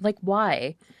happening? Like,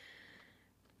 why?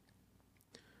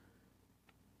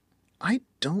 I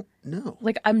don't know.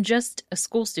 Like, I'm just a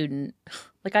school student.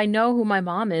 Like, I know who my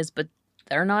mom is, but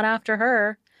they're not after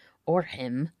her or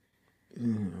him.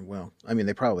 Well, I mean,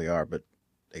 they probably are, but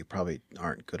they probably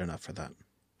aren't good enough for that.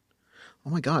 Oh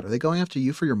my God, are they going after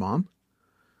you for your mom?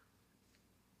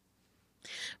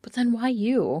 But then why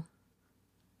you?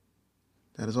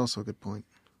 That is also a good point.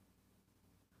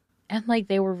 And like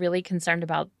they were really concerned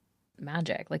about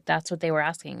magic. Like that's what they were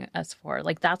asking us for.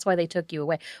 Like that's why they took you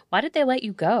away. Why did they let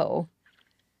you go?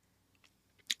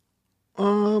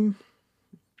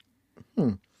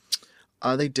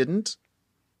 They didn't.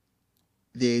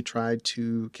 They tried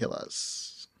to kill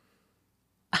us.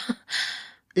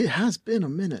 It has been a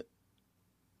minute.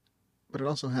 But it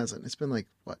also hasn't. It's been like,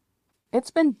 what?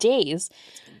 It's been days.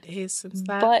 Days since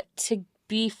that. But to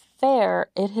be fair,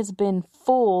 it has been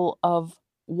full of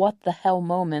what the hell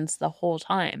moments the whole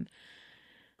time.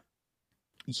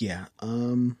 Yeah.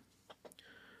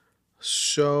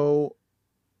 So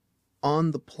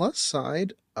on the plus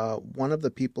side, one of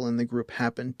the people in the group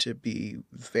happened to be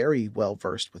very well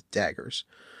versed with daggers.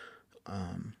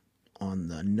 On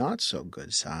the not so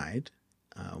good side,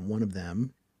 one of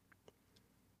them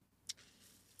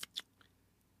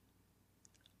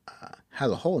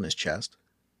has a hole in his chest.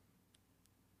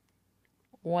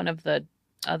 One of the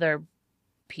other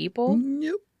people?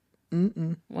 Yep.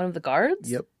 Mm-mm. One of the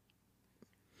guards? Yep.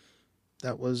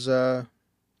 That was my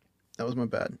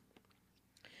bad.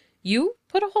 You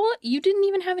put a hole? You didn't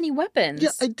even have any weapons. Yeah,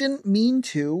 I didn't mean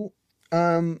to.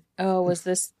 Oh, was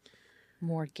this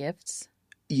more gifts?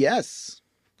 Yes.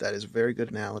 That is a very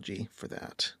good analogy for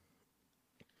that.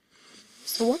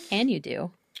 So what can you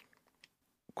do?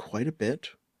 Quite a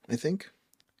bit, I think.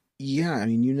 Yeah, I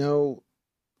mean,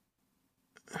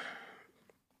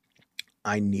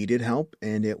 I needed help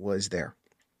and it was there.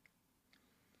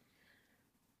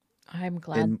 I'm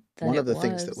glad And that one of the it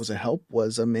things that was a help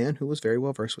was a man who was very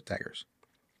well versed with daggers.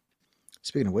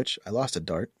 Speaking of which, I lost a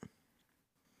dart.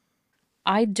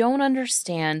 I don't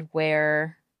understand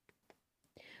where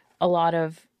a lot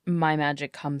of my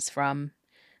magic comes from.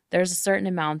 There's a certain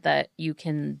amount that you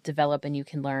can develop and you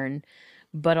can learn,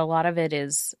 but a lot of it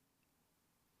is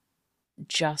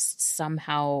just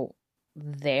somehow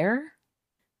there.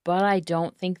 But I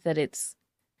don't think that it's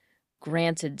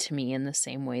granted to me in the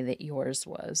same way that yours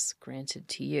was granted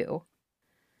to you.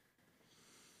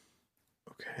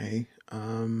 Okay.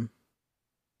 I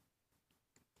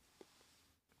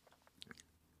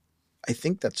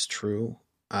think that's true.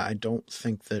 I don't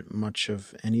think that much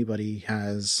of anybody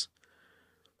has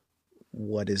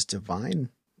what is divine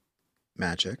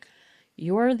magic.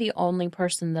 You're the only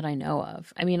person that I know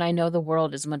of. I mean, I know the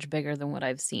world is much bigger than what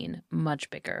I've seen,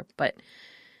 much bigger, but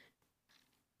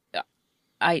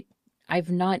I've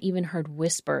not even heard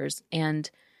whispers, and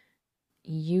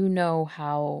you know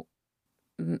how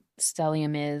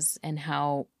Stellium is and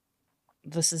how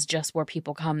this is just where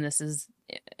people come. This is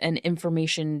an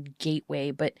information gateway,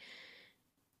 but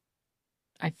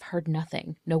I've heard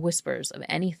nothing. No whispers of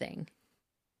anything.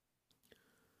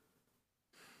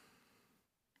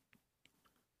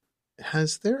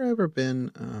 Has there ever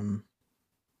been,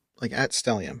 like at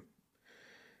Stellium,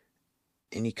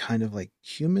 any kind of like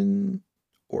human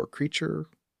or creature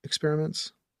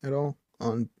experiments at all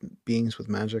on beings with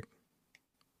magic?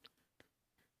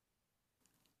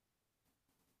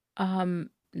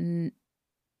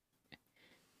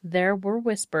 There were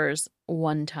whispers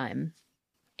one time,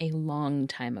 a long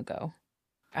time ago.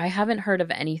 I haven't heard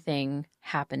of anything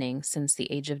happening since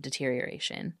the Age of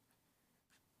Deterioration.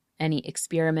 Any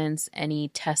experiments, any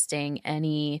testing,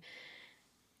 anything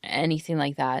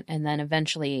like that. And then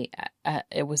eventually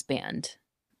it was banned.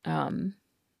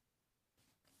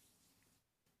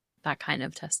 That kind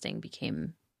of testing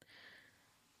became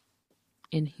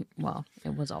it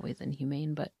was always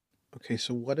inhumane, but Okay,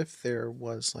 so what if there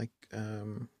was like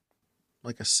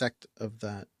a sect of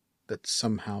that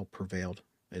somehow prevailed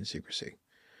in secrecy,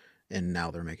 and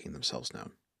now they're making themselves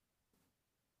known,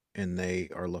 and they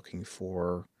are looking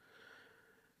for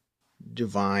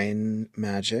divine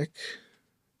magic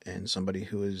and somebody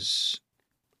who is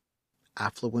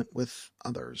affluent with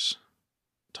others,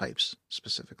 types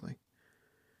specifically,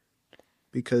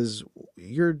 because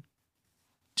your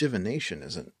divination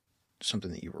isn't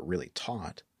something that you were really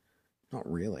taught. Not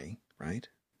really, right?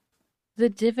 the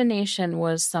divination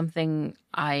was something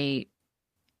I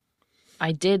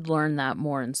did learn that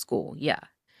more in school, yeah.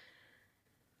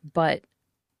 But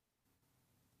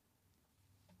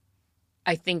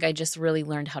I think I just really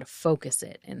learned how to focus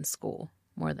it in school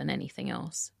more than anything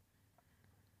else.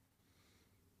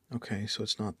 Okay, so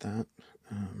it's not that.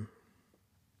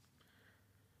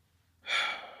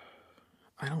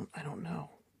 I don't know.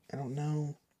 I don't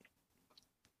know.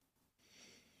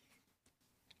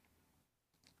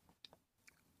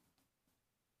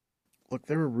 Look,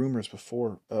 there were rumors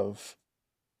before of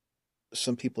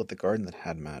some people at the garden that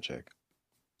had magic.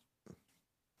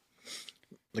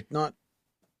 Like, not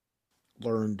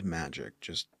learned magic,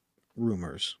 just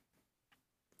rumors.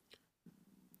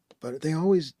 But they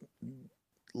always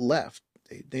left.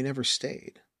 They never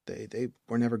stayed. They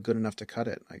were never good enough to cut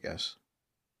it, I guess.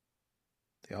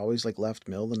 They always left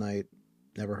middle of the night,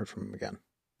 never heard from them again.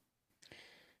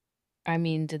 I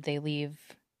mean, did they leave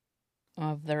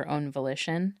of their own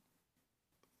volition?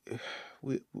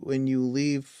 When you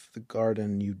leave the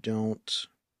garden, you don't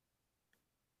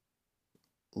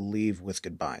leave with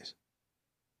goodbyes.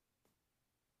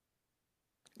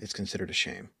 It's considered a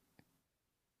shame.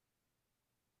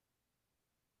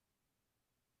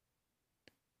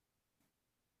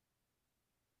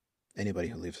 Anybody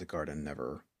who leaves the garden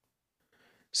never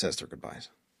says their goodbyes.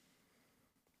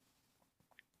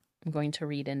 I'm going to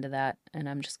read into that, and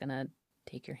I'm just going to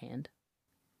take your hand.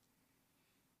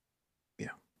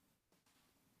 Yeah.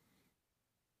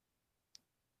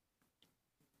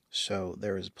 So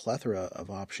there is a plethora of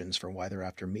options for why they're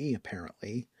after me,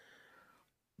 apparently,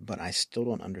 but I still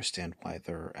don't understand why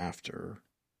they're after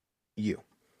you.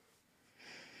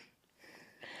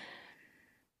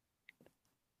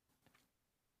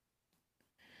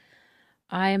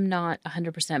 I am not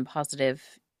 100%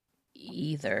 positive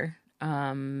either,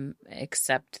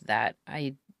 except that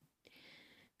I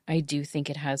do think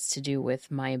it has to do with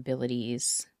my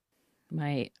abilities.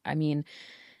 I don't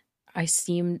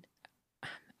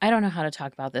know how to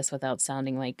talk about this without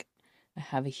sounding like I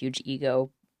have a huge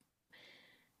ego.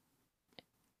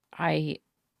 You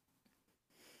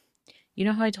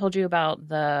know how I told you about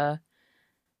the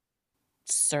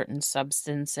certain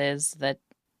substances that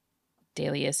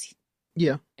Dalius...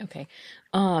 Yeah. Okay.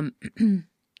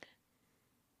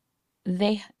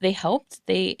 They helped,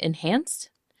 they enhanced.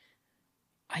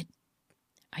 I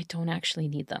don't actually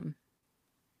need them.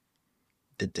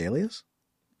 Did Dalius?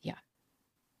 Yeah.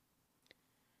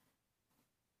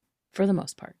 For the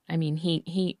most part. I mean,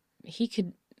 he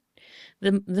could,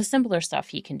 the simpler stuff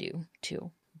he can do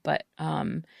too. But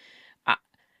I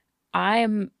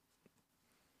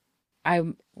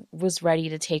was ready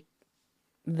to take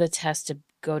the test to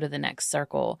go to the next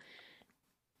circle,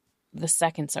 the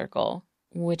second circle,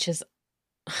 which is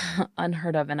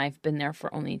unheard of, and I've been there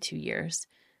for only 2 years.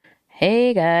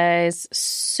 Hey guys,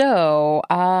 so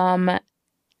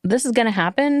this is going to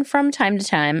happen from time to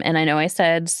time, and I know I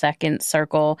said second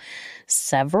circle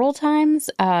several times,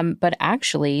 but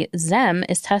actually Zem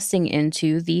is testing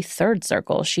into the third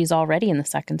circle. She's already in the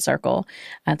second circle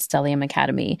at Stellium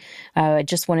Academy. I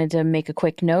just wanted to make a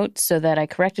quick note so that I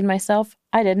corrected myself.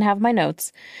 I didn't have my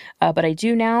notes, but I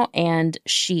do now, and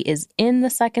she is in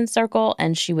the second circle,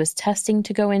 and she was testing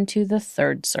to go into the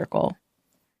third circle.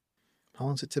 How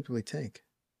long does it typically take?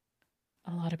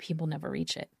 A lot of people never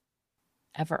reach it.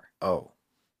 Ever. Oh.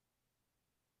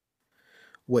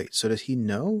 Wait, so does he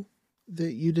know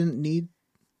that you didn't need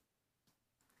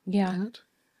that?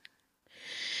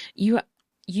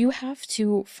 You have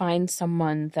to find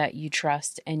someone that you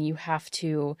trust, and you have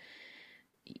to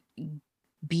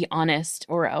be honest,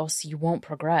 or else you won't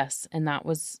progress. And that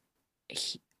was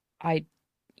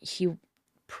he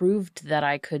proved that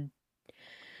I could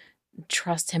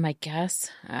trust him, I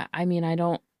guess. I mean,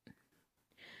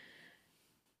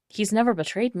 he's never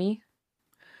betrayed me.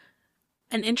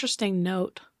 An interesting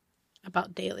note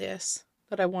about Dalius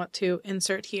that I want to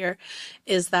insert here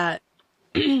is that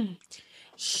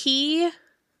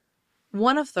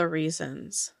one of the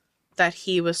reasons that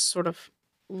he was sort of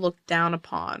looked down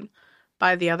upon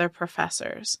by the other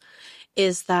professors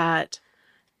is that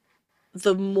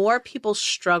the more people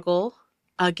struggle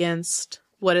against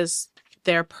what is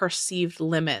their perceived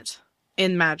limit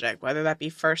in magic, whether that be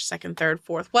first, second, third,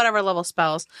 fourth, whatever level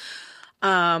spells,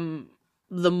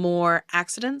 the more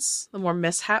accidents, the more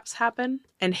mishaps happen.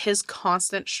 And his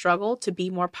constant struggle to be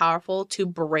more powerful, to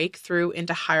break through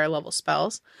into higher level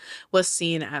spells, was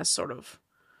seen as sort of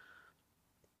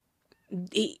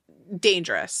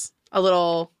dangerous. A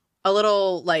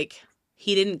little like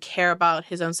he didn't care about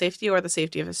his own safety or the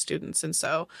safety of his students. And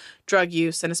so drug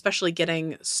use, and especially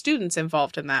getting students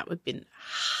involved in that, would have been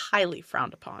highly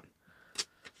frowned upon.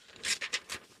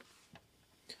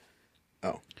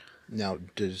 Oh. Now,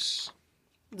 does...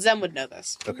 Zem would know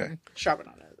this. Okay. Char would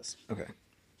not know this. Okay.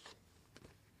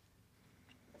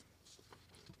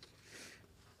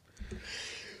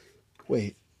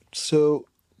 Wait, so...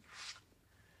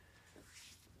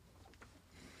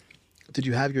 Did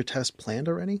you have your test planned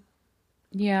already?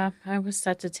 Yeah, I was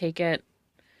set to take it.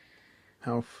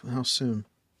 How soon?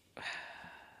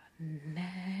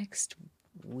 Next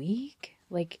week?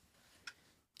 Like,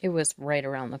 it was right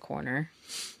around the corner.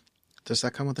 Does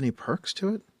that come with any perks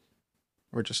to it?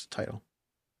 Or just a title?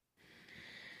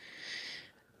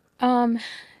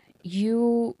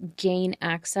 You gain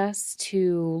access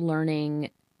to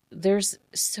learning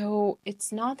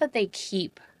it's not that they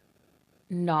keep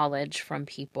knowledge from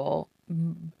people,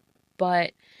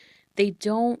 but they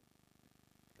don't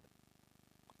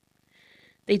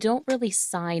really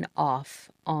sign off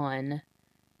on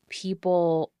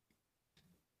people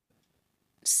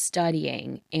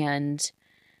studying and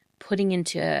putting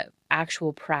into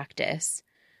actual practice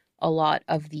a lot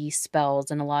of the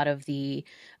spells and a lot of the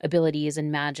abilities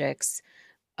and magics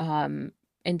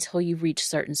until you reach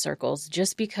certain circles,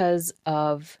 just because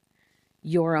of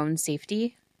your own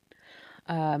safety.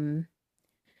 And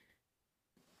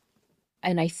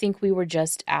I think we were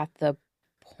just at the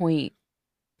point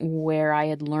where I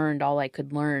had learned all I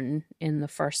could learn in the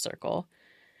first circle,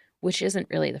 which isn't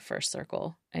really the first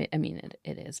circle. I mean,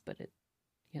 it is, but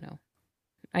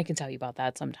I can tell you about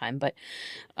that sometime. But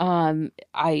I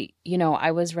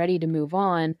was ready to move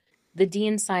on. The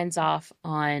dean signs off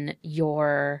on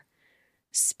your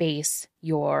space,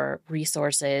 your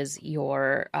resources,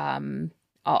 your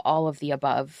all of the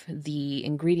above, the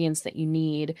ingredients that you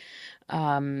need,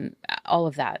 all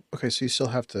of that. Okay, so you still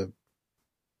have to,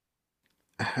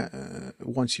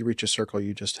 once you reach a circle,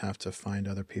 you just have to find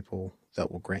other people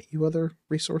that will grant you other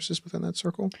resources within that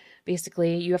circle?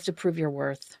 Basically, you have to prove your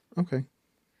worth. Okay.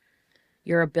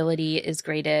 Your ability is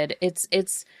graded. It's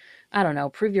I don't know,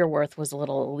 prove your worth was a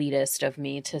little elitist of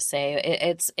me to say.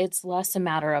 It's less a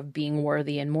matter of being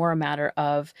worthy and more a matter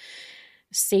of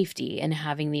safety and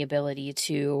having the ability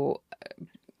to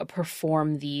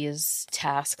perform these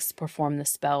tasks, perform the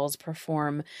spells,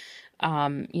 perform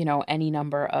any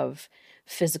number of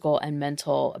physical and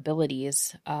mental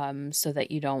abilities, so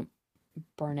that you don't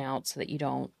burn out, so that you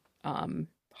don't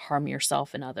harm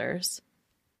yourself and others.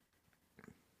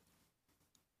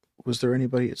 Was there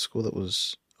anybody at school that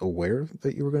was aware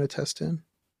that you were going to test in?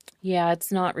 Yeah,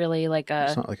 it's not really it's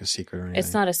not like a secret or anything.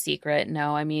 It's not a secret.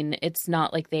 No, I mean, it's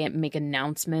not like they make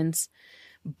announcements,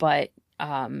 but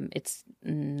it's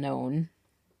known,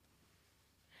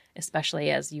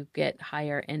 especially as you get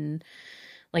higher in,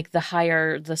 like, the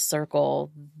higher the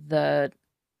circle, the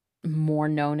more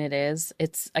known it is.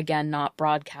 It's, again, not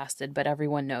broadcasted, but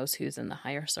everyone knows who's in the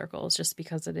higher circles, just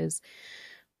because it is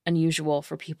unusual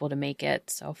for people to make it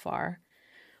so far.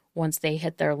 Once they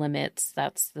hit their limits,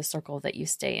 that's the circle that you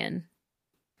stay in.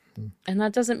 And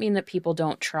that doesn't mean that people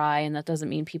don't try, and that doesn't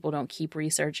mean people don't keep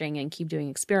researching and keep doing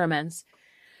experiments.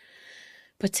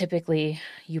 But typically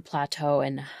you plateau,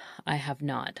 and I have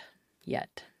not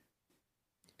yet.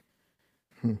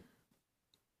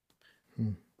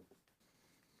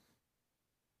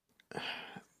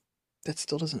 That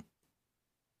still doesn't...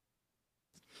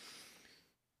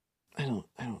 I don't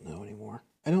know anymore.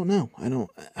 I don't know.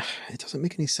 It doesn't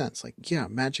make any sense. Like, yeah,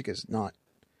 magic is not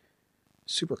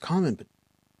super common, but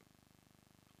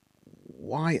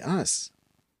why us?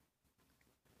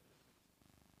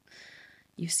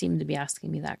 You seem to be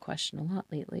asking me that question a lot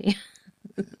lately.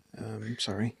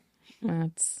 Sorry.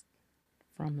 That's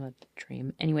from the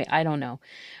dream. Anyway, I don't know.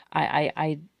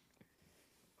 I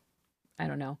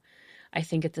don't know. I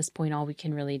think at this point, all we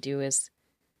can really do is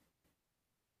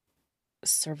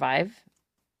survive,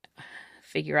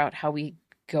 figure out how we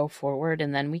go forward,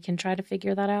 and then we can try to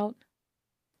figure that out.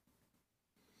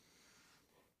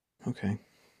 Okay.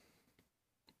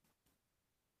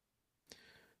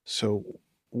 So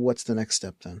what's the next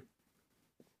step then?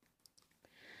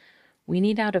 We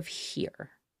need out of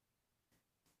here.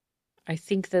 I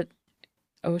think that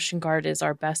Ocean Guard is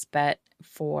our best bet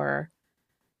for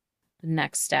the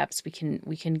next steps. We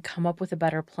can come up with a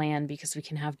better plan because we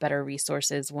can have better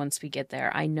resources once we get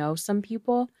there. I know some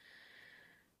people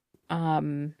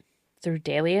through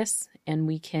Dalius, and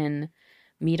we can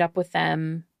meet up with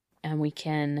them, and we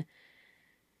can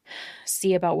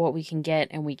see about what we can get,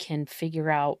 and we can figure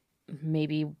out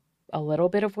maybe a little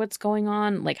bit of what's going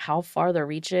on, like how far the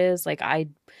reach is. Like, I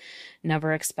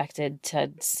never expected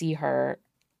to see her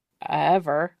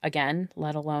ever again,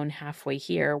 let alone halfway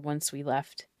here once we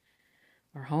left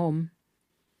our home.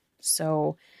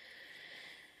 So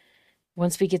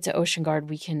once we get to Ocean Guard,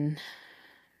 we can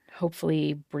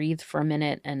hopefully breathe for a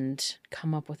minute and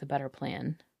come up with a better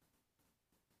plan.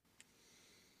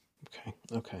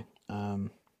 Okay.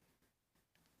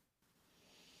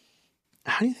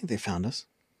 How do you think they found us?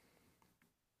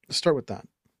 Let's start with that.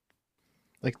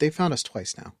 Like, they found us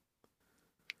twice now.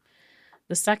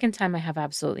 The second time, I have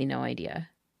absolutely no idea.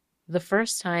 The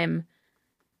first time,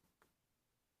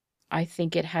 I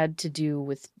think it had to do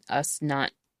with us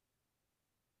not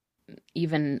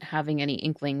even having any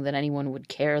inkling that anyone would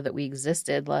care that we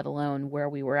existed, let alone where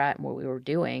we were at and what we were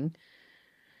doing.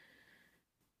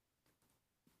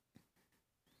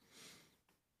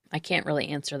 I can't really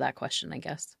answer that question, I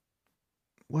guess.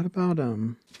 What about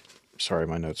Sorry,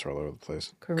 my notes are all over the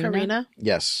place. Karina?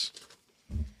 Yes.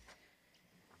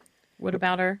 What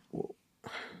about her?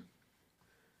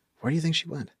 Where do you think she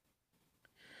went?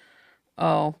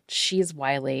 Oh, she's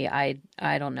wily. I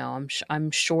don't know.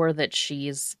 I'm sure that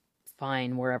she's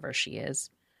fine wherever she is.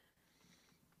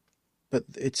 But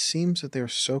it seems that they're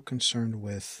so concerned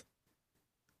with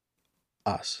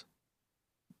us.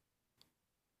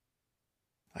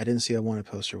 I didn't see a wanted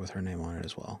poster with her name on it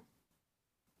as well.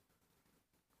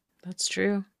 That's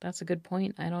true. That's a good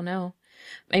point. I don't know.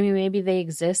 I mean, maybe they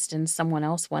exist and someone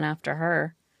else went after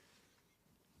her.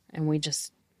 And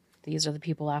these are the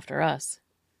people after us.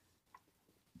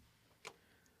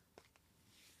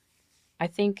 I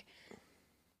think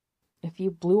if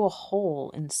you blew a hole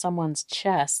in someone's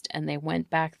chest and they went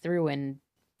back through and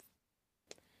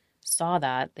saw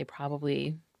that, they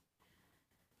probably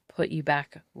put you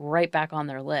right back on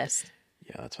their list.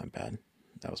 Yeah, that's my bad.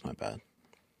 That was my bad.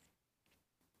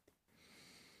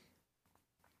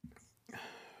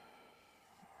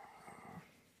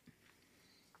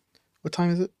 What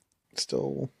time is it?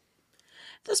 Still.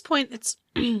 At this point, it's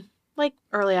like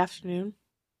early afternoon.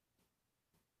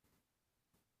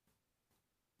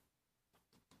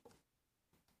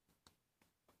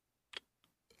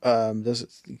 I'm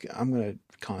gonna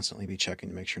constantly be checking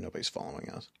to make sure nobody's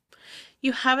following us.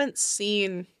 You haven't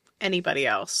seen anybody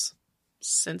else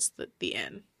since the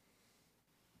inn.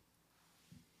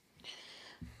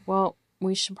 Well,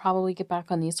 we should probably get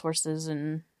back on these horses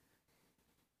and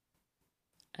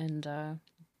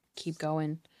keep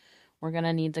going. We're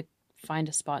gonna need to find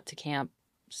a spot to camp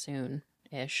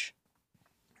soon-ish.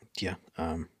 Yeah,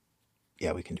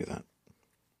 we can do that.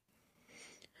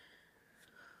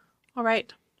 All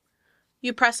right.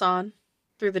 You press on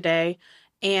through the day,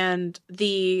 and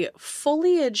the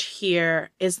foliage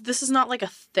here this is not like a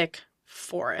thick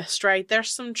forest, right? There's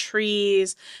some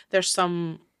trees, there's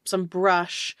some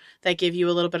brush that give you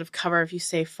a little bit of cover if you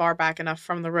stay far back enough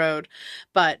from the road,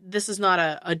 but this is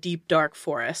not a deep, dark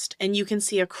forest. And you can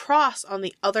see across on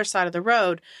the other side of the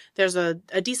road, there's a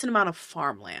decent amount of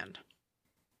farmland.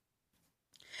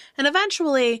 And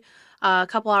eventually, a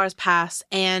couple hours pass,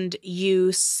 and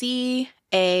you see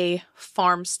a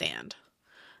farm stand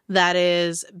that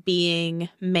is being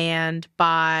manned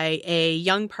by a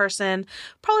young person,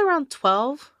 probably around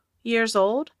 12 years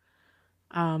old.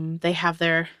 They have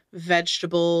their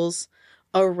vegetables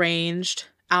arranged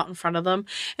out in front of them,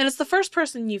 and it's the first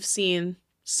person you've seen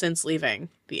since leaving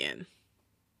the inn.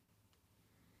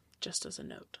 Just as a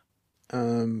note.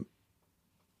 12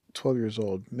 years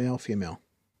old, male, female.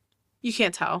 You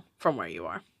can't tell from where you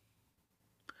are.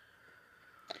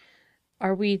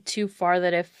 Are we too far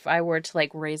that if I were to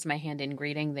raise my hand in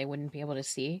greeting, they wouldn't be able to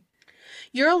see?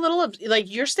 You're a little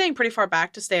you're staying pretty far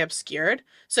back to stay obscured.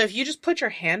 So if you just put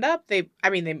your hand up, they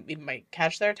might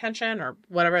catch their attention or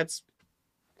whatever. It's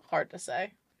hard to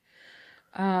say.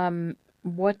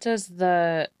 What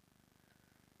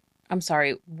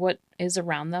is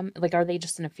around them? Are they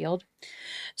just in a field?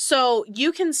 So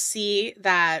you can see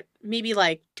that maybe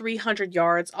 300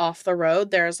 yards off the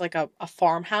road, there's a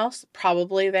farmhouse,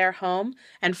 probably their home,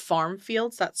 and farm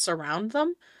fields that surround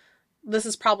them. This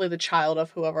is probably the child of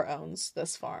whoever owns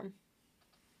this farm.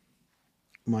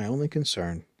 My only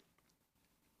concern,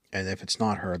 and if it's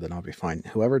not her, then I'll be fine.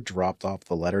 Whoever dropped off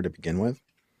the letter to begin with,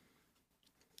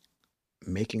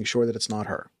 making sure that it's not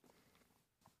her.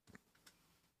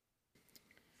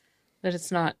 That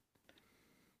it's not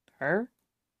her?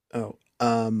 Oh,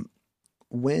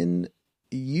 when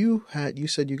you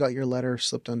said you got your letter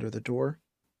slipped under the door?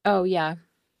 Oh, yeah.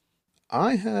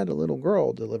 I had a little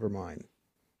girl deliver mine.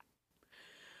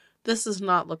 This does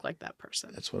not look like that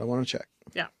person. That's what I want to check.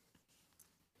 Yeah.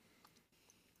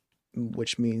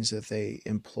 Which means that they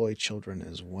employ children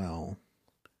as well.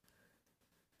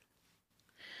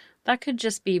 That could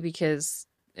just be because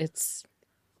it's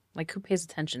who pays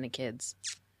attention to kids?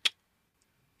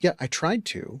 Yeah, I tried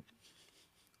to.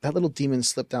 That little demon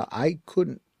slipped out. I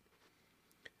couldn't.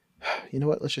 You know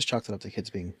what? Let's just chalk that up to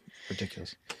kids being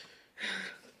ridiculous.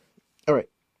 All right.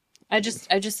 I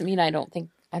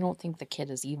don't think the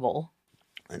kid is evil.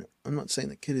 I'm not saying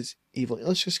the kid is evil.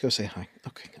 Let's just go say hi.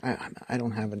 Okay. I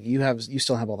don't have any. You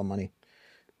still have all the money.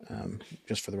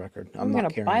 Just for the record, I'm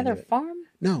not carrying buy their any of it. farm.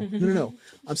 No.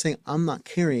 I'm saying I'm not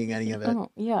carrying any of it. Oh,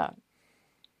 yeah.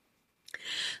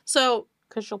 So,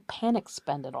 because you'll panic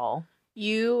spend it all.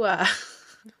 You. I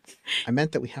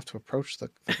meant that we have to approach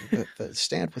the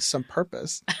stand with some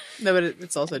purpose. No, but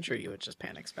it's also true. You would just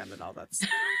panic spend it all. It's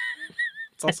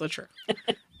also true.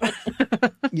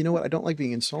 You know what? I don't like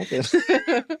being insulted.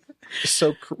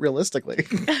 So realistically.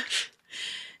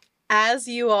 As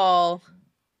you all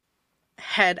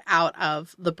head out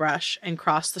of the brush and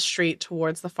cross the street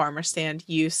towards the farmer's stand,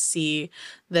 you see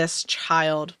this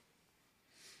child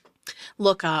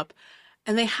look up,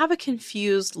 and they have a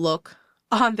confused look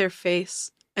on their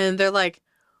face. And they're like,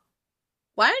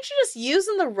 why aren't you just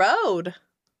using the road?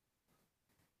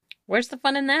 Where's the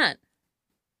fun in that?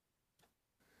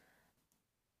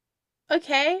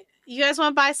 Okay, you guys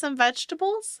want to buy some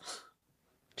vegetables?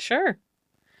 Sure.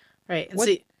 Right. And What-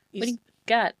 so What do you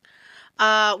got?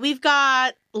 we've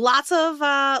got lots of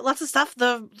stuff.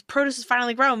 The produce is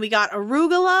finally grown. We got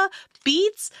arugula,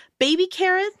 beets, baby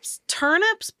carrots,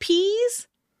 turnips, peas.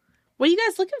 What are you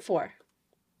guys looking for?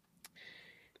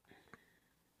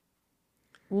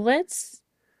 Let's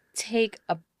take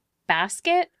a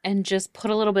basket and just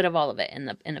put a little bit of all of it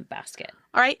in a basket.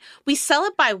 All right. We sell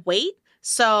it by weight.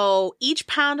 So each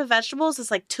pound of vegetables is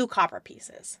like 2 copper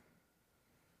pieces.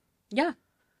 Yeah.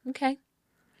 Okay.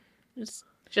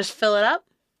 Just fill it up.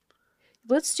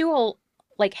 Let's do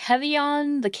heavy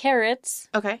on the carrots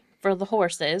Okay. for the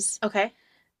horses. Okay.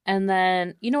 And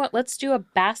then, you know what? Let's do a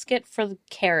basket for the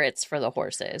carrots for the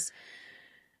horses.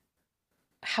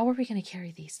 How are we going to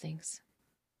carry these things?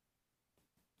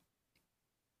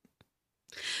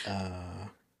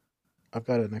 I've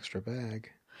got an extra bag.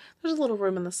 There's a little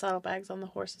room in the saddlebags on the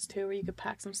horses too where you could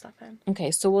pack some stuff in. Okay,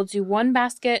 so we'll do one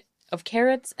basket of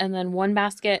carrots and then one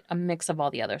basket, a mix of all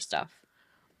the other stuff.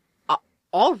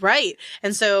 All right.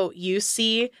 And so you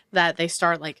see that they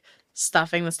start like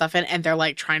stuffing the stuff in, and they're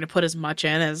like trying to put as much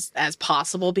in as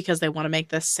possible because they want to make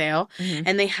this sale. Mhm.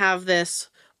 And they have this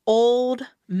old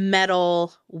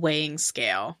metal weighing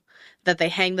scale that they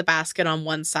hang the basket on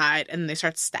one side, and they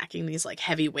start stacking these like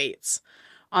heavy weights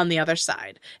on the other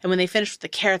side. And when they finish with the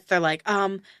carrots, they're like,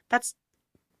 that's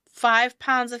 5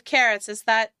 pounds of carrots. Is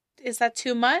that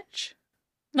too much?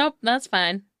 Nope, that's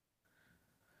fine.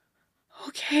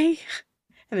 Okay.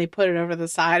 And they put it over the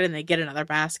side, and they get another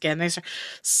basket, and they start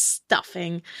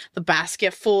stuffing the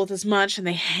basket full with as much, and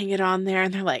they hang it on there,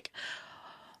 and they're like,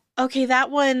 okay,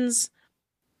 that one's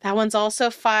also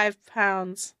 5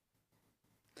 pounds.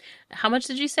 How much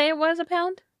did you say it was a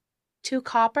pound? 2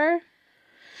 copper?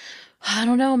 I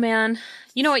don't know, man.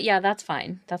 You know what? Yeah, that's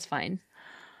fine. That's fine.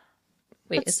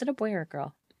 Wait, That's- is it a boy or a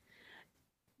girl?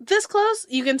 This close,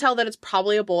 you can tell that it's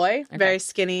probably a boy. Okay. Very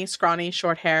skinny, scrawny,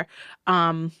 short hair.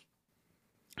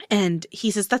 And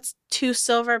he says, that's 2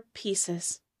 silver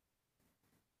pieces.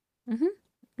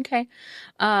 Okay.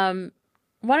 Why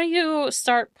don't you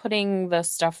start putting the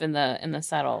stuff in the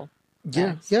saddle?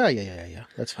 Yeah.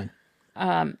 That's fine.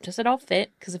 Does it all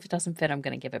fit? Because if it doesn't fit, I'm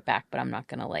gonna give it back, but I'm not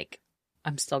gonna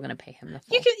I'm still gonna pay him the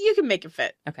full. You can make it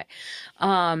fit. Okay.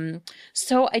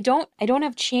 So I don't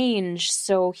have change,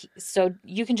 so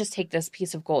you can just take this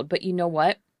piece of gold. But you know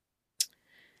what?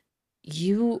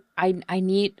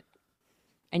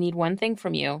 I need one thing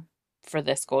from you for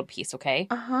this gold piece, okay?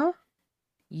 Uh-huh.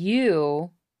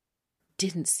 You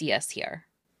didn't see us here.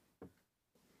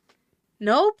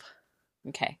 Nope.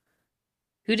 Okay.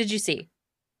 Who did you see?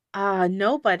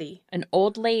 Nobody. An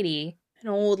old lady An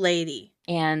old lady.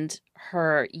 and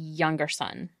her younger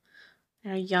son.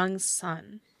 And a young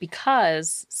son.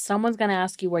 Because someone's going to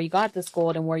ask you where you got this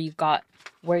gold and where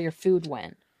your food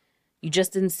went. You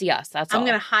just didn't see us. That's all. I'm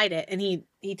going to hide it. And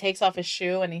he takes off his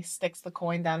shoe and he sticks the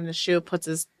coin down in his shoe, puts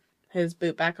his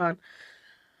boot back on.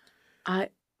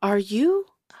 Are you?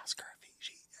 Ask her if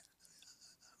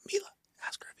Mila.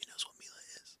 Ask her if he knows what Mila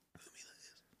is. Who Mila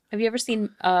is. Have you ever seen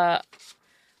a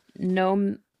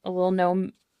little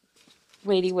gnome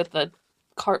lady with a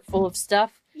cart full of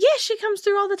stuff? Yeah, she comes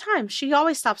through all the time. She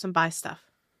always stops and buys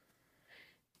stuff.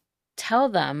 Tell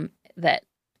them that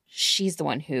she's the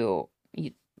one who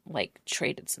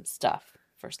traded some stuff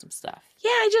for some stuff. Yeah,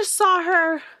 I just saw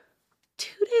her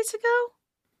 2 days ago.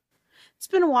 It's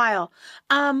been a while.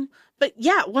 But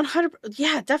yeah, 100.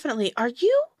 Yeah, definitely. Are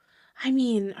you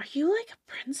like a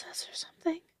princess or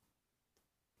something?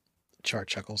 Char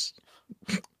chuckles.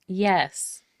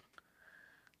 Yes.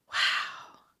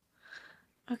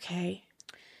 Wow. Okay.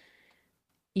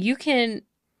 You can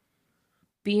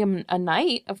be a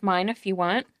knight of mine if you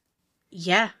want.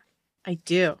 Yeah, I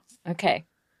do. Okay.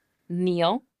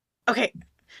 Kneel. Okay.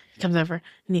 He comes over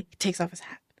and he takes off his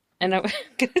hat. And I'm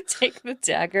going to take the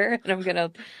dagger and I'm going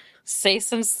to say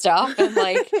some stuff and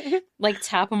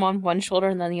tap him on one shoulder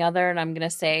and then the other. And I'm going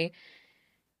to say,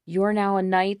 you're now a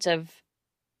knight of...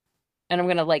 And I'm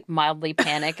going to mildly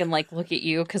panic and look at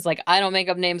you because I don't make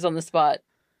up names on the spot.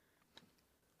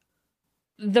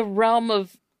 The realm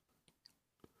of...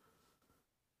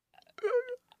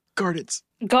 Gardens.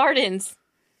 Gardens.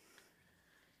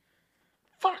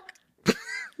 Fuck.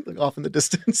 Like off in the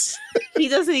distance. He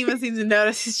doesn't even seem to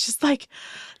notice. He's just like,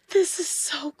 this is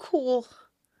so cool.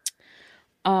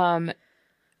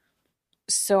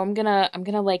 So I'm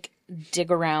gonna like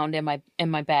dig around in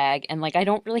my bag, and like I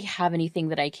don't really have anything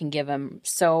that I can give him.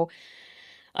 So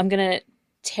I'm gonna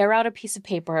tear out a piece of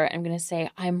paper and I'm gonna say,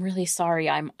 I'm really sorry.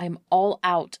 I'm all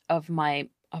out of my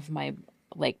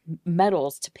like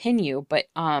medals to pin you, but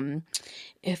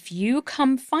if you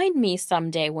come find me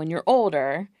someday when you're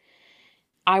older,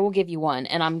 I will give you one.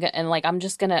 And I'm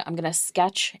gonna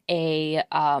sketch a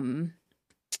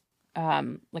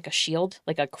like a shield,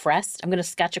 like a crest. I'm gonna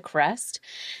sketch a crest,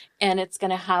 and it's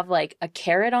gonna have like a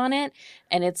carrot on it,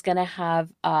 and it's gonna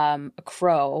have a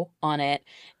crow on it,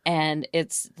 and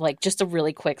it's like just a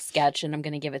really quick sketch, and I'm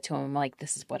gonna give it to him. I'm like,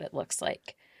 this is what it looks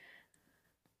like.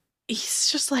 He's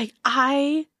just like,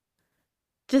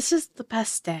 this is the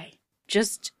best day.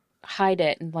 Just hide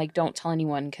it and like don't tell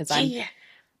anyone, because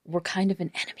we're kind of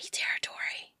in enemy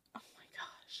territory. Oh my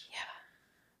gosh. Yeah.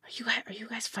 Are you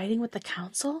guys fighting with the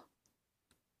council?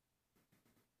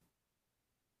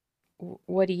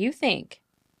 What do you think?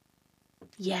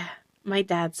 Yeah. My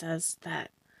dad says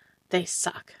that they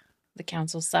suck. The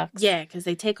council sucks? Yeah, because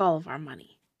they take all of our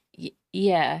money.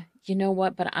 Yeah. You know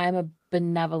what? But I'm a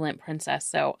benevolent princess,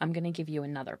 so I'm going to give you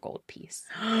another gold piece.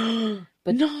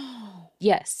 But no.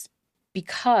 Yes,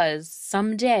 because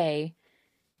someday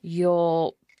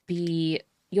you'll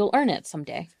earn it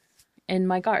someday in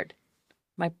my guard.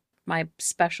 My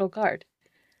special guard.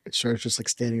 Char's just like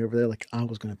standing over there like, I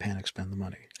was going to panic spend the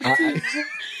money.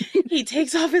 He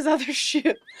takes off his other shoe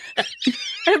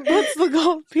and puts the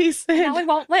gold piece in. Now I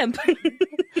won't limp.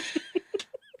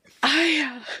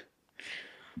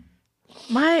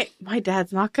 My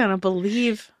dad's not gonna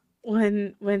believe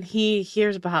when he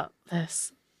hears about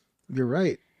this. You're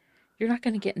right. You're not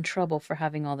going to get in trouble for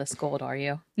having all this gold, are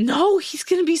you? No, he's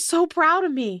gonna be so proud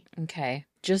of me. Okay.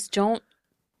 Just don't.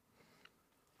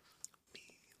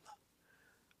 Mila.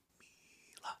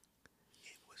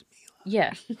 It was Mila.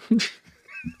 Yeah.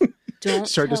 Don't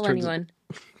Char just tell turns anyone.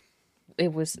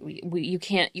 It was. You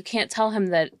can't tell him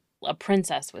that a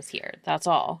princess was here. That's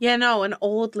all. Yeah, no, an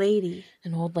old lady.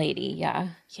 An old lady. Yeah.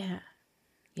 Yeah.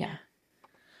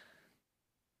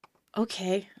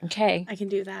 Okay. I can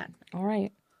do that. All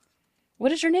right.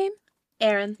 What is your name?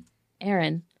 Aaron.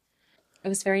 Aaron. It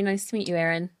was very nice to meet you,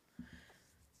 Aaron.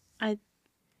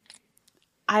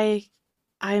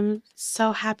 I'm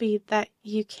so happy that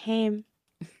you came.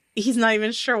 He's not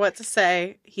even sure what to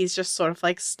say. He's just sort of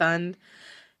like stunned.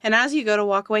 And as you go to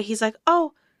walk away, he's like,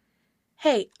 "Oh,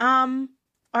 hey,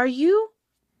 are you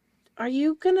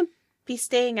gonna be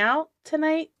staying out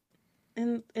tonight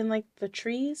in like the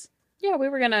trees?" Yeah, we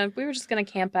were just gonna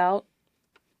camp out.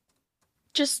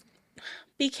 Just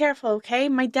be careful, okay?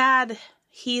 My dad,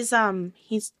 he's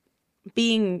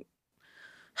being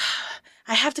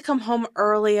I have to come home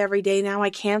early every day now. I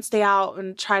can't stay out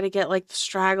and try to get like the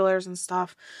stragglers and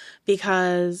stuff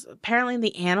because apparently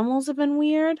the animals have been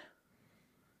weird.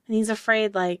 And he's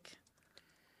afraid like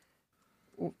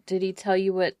Did he tell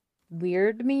you what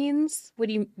weird means? What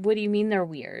do you mean they're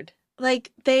weird?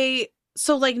 like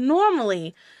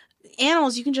normally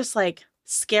animals you can just like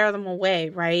scare them away,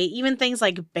 right? Even things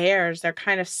like bears, they're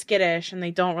kind of skittish and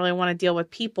they don't really want to deal with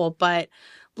people, but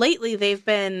lately they've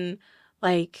been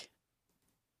like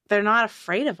they're not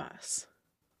afraid of us.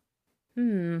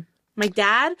 My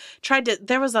dad tried to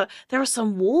there were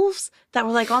some wolves that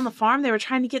were like on the farm. They were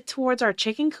trying to get towards our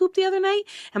chicken coop the other night,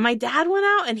 and my dad went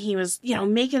out and he was,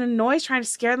 making a noise trying to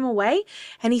scare them away,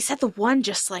 and he said the one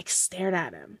just like stared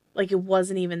at him like it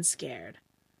wasn't even scared.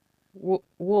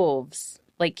 Wolves.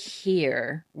 Like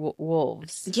here,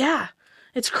 wolves. Yeah,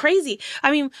 it's crazy.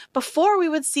 I mean, before we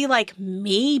would see like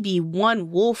maybe one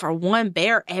wolf or one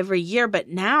bear every year, but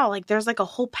now like there's like a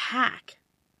whole pack.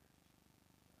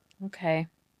 Okay.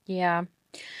 Yeah.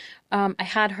 I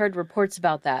had heard reports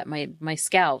about that. My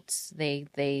scouts,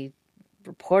 they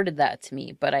reported that to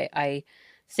me, but I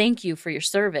thank you for your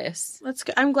service. That's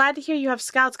good. I'm glad to hear you have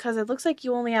scouts because it looks like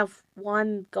you only have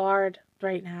one guard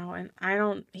right now, and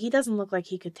he doesn't look like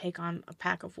he could take on a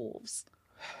pack of wolves.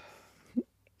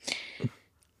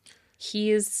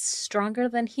 He is stronger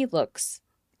than he looks,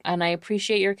 and I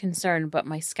appreciate your concern, but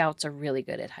my scouts are really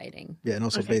good at hiding. Yeah, and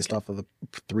also based off of the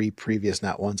 3 previous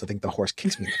nat ones, I think the horse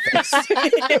kicks me in the face.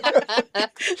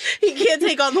 He can't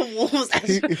take on the wolves.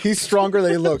 He's stronger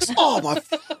than he looks. Oh, my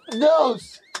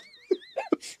nose!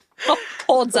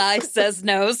 Holds eye, says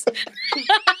nose.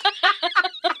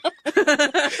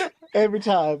 Every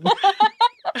time.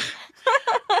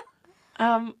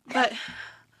 But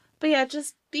yeah,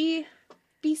 just be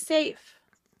safe.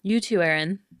 You too,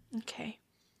 Aaron. Okay.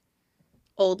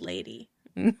 Old lady.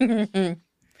 Did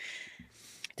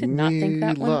not think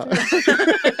that one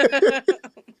through.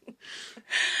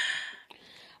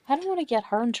 I don't want to get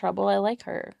her in trouble. I like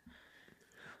her.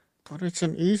 But it's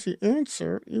an easy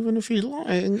answer. Even if he's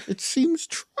lying, it seems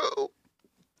true.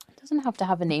 Doesn't have to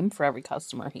have a name for every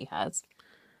customer he has.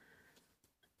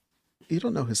 You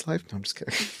don't know his life. No, I'm just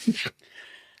kidding.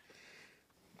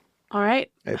 All right.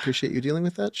 I appreciate you dealing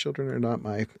with that. Children are not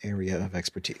my area of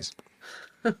expertise.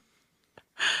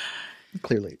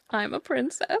 Clearly. I'm a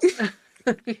princess.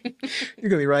 You're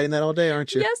going to be writing that all day,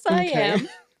 aren't you? Yes, I am.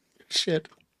 Shit.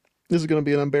 This is going to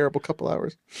be an unbearable couple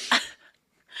hours.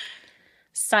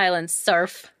 Silence,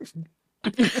 surf.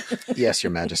 Yes,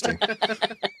 Your Majesty.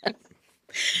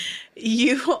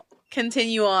 You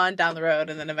continue on down the road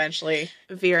and then eventually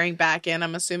veering back in,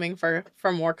 I'm assuming, for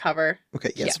more cover.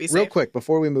 Okay, yes. Be Real safe. quick,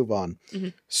 before we move on. Mm-hmm.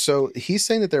 So he's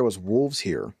saying that there was wolves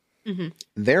here. Mm-hmm.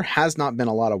 There has not been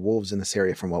a lot of wolves in this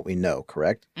area from what we know,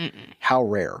 correct? Mm-mm. How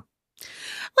rare?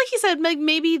 Like he said,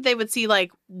 maybe they would see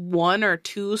like 1 or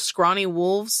 2 scrawny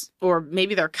wolves, or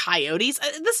maybe they're coyotes.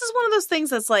 This is one of those things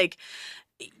that's like,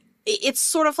 it's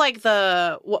sort of like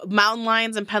the mountain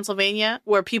lions in Pennsylvania,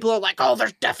 where people are like, oh,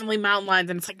 there's definitely mountain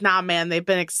lions. And it's like, nah, man, they've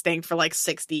been extinct for like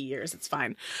 60 years. It's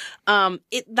fine.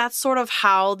 That's sort of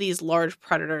how these large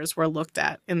predators were looked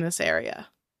at in this area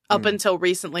up until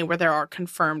recently, where there are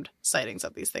confirmed sightings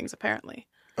of these things, apparently.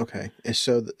 Okay. And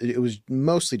so it was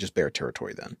mostly just bear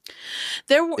territory then.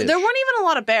 There weren't even a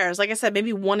lot of bears. Like I said,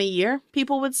 maybe 1 a year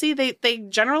people would see. They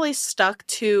generally stuck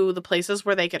to the places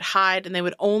where they could hide, and they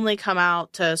would only come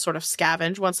out to sort of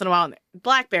scavenge once in a while. And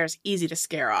black bear's easy to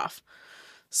scare off.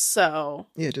 So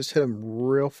yeah, just hit them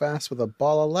real fast with a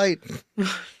ball of light.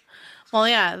 well,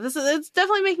 yeah, it's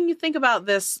definitely making you think about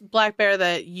this black bear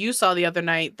that you saw the other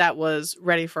night that was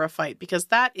ready for a fight, because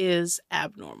that is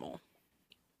abnormal.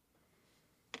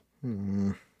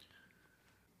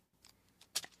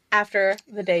 After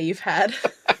the day you've had.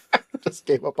 Just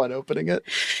gave up on opening it.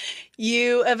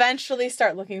 You eventually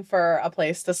start looking for a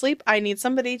place to sleep. I need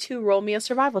somebody to roll me a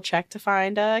survival check to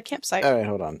find a campsite. All right,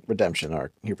 hold on. Redemption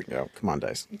arc. Here we go. Come on,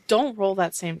 dice. Don't roll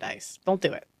that same dice. Don't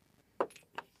do it.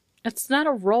 It's not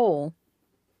a roll.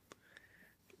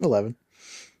 11.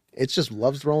 It just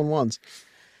loves rolling ones.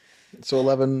 So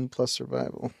 11 plus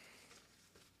survival.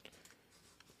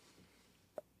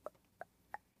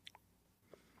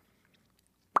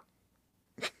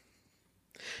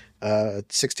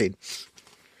 16.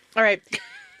 All right.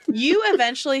 You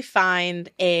eventually find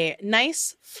a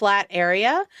nice flat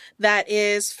area that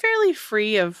is fairly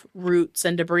free of roots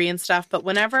and debris and stuff. But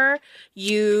whenever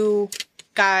you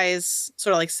guys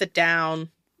sort of like sit down,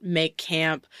 make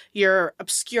camp, you're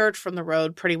obscured from the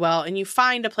road pretty well. And you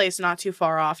find a place not too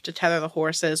far off to tether the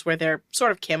horses, where they're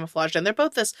sort of camouflaged. And they're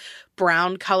both this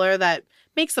brown color that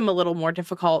makes them a little more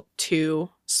difficult to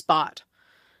spot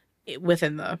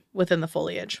within the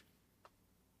foliage.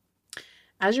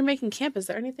 As you're making camp, is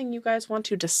there anything you guys want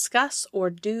to discuss or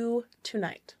do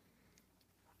tonight?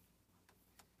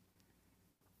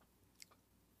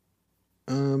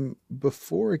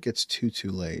 Before it gets too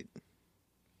late,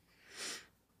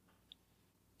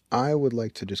 I would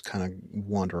like to just kind of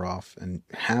wander off and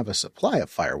have a supply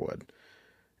of firewood.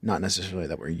 Not necessarily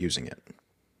that we're using it.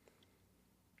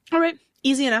 All right.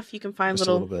 Easy enough. You can find Just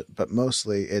a little bit. But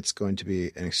mostly it's going to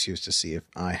be an excuse to see if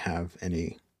I have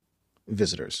any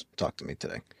visitors talk to me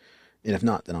today. And if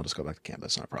not, then I'll just go back to camp.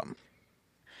 That's not a problem.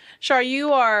 Char,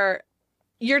 you're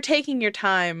taking your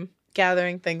time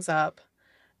gathering things up,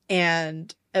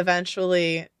 and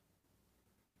eventually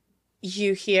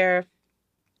you hear,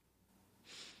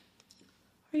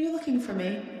 "Are you looking for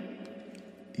me?"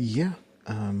 Yeah,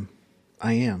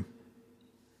 I am.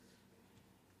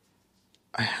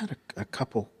 I had a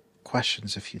couple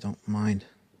questions, if you don't mind.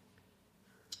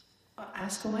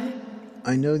 Ask away.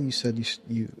 I know you said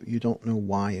you don't know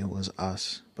why it was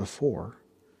us before.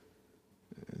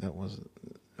 That was...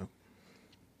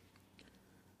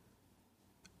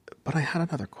 But I had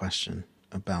another question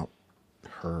about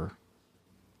her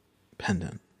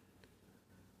pendant.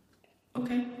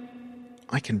 Okay.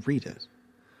 I can read it.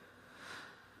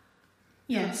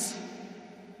 Yes.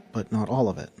 But not all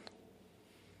of it.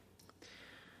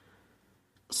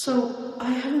 So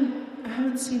I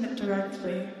haven't seen it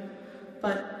directly,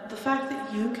 but the fact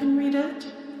that you can read it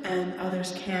and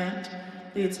others can't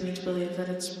leads me to believe that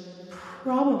it's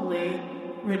probably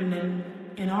written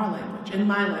in our language, in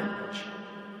my language.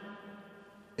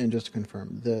 And just to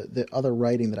confirm, the other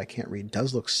writing that I can't read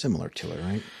does look similar to it,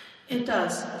 right? It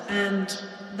does, and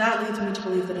that leads me to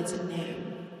believe that it's a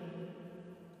name.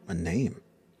 A name?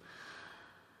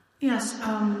 Yes,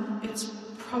 it's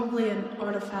probably an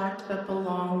artifact that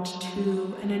belonged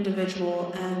to an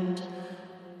individual, and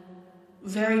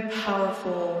very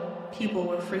powerful people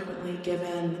were frequently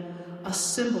given a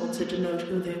symbol to denote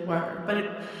who they were.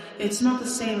 But it's not the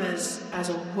same as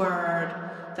a word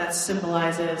that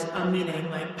symbolizes a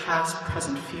meaning, like past,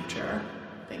 present, future,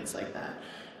 things like that.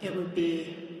 It would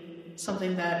be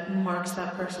something that marks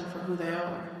that person for who they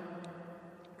are.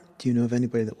 Do you know of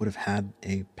anybody that would have had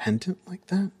a pendant like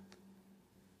that?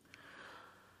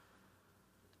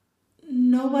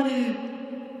 Nobody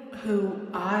who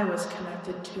I was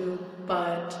connected to,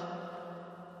 but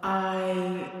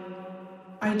I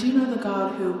do know the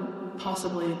god who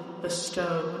possibly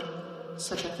bestowed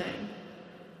such a thing.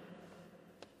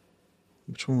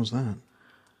 Which one was that?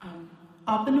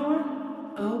 Opinor,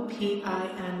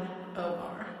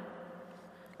 Opinor.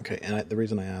 Okay, and the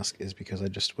reason I ask is because I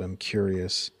just am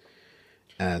curious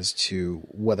as to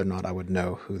whether or not I would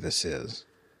know who this is,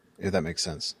 if that makes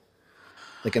sense.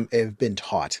 Like, I've been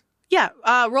taught. Yeah,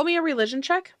 roll me a religion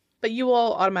check, but you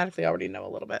will automatically already know a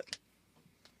little bit.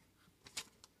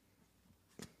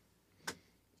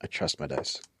 I trust my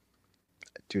dice.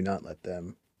 I do not let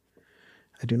them...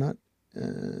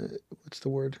 what's the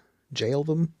word? Jail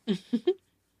them?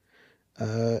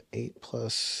 8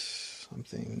 plus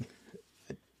something.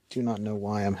 I do not know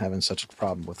why I'm having such a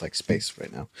problem with, like, space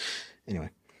right now. Anyway.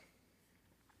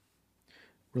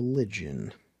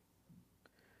 Religion.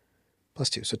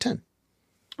 +2, so 10.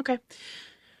 Okay.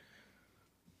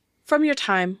 From your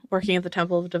time working at the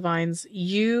Temple of Divines,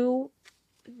 you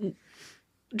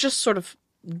just sort of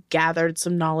gathered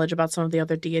some knowledge about some of the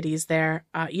other deities there.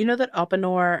 You know that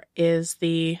Opinor is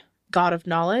the god of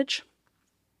knowledge.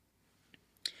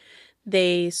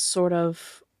 They sort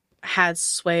of had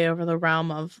sway over the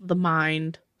realm of the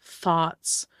mind,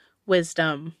 thoughts,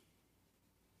 wisdom,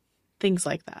 things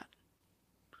like that.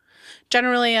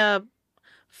 Generally a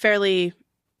fairly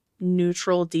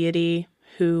neutral deity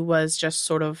who was just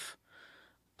sort of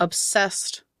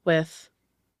obsessed with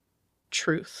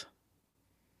truth.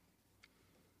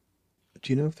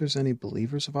 Do you know if there's any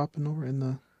believers of Opinor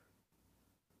in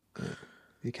the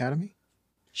academy?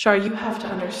 Char, you have to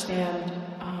understand,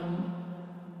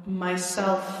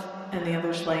 myself and the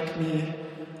others like me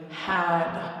had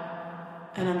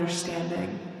an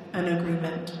understanding, an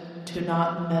agreement to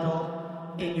not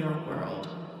meddle in your world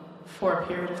for a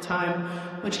period of time,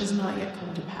 which has not yet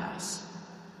come to pass.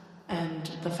 And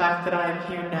the fact that I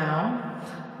am here now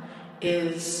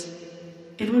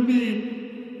it would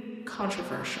be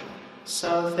controversial.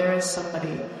 So if there is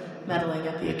somebody meddling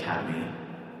at the academy,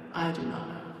 I do not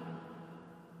know.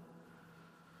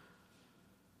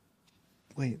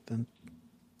 Wait, then...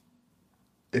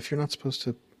 If you're not supposed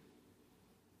to...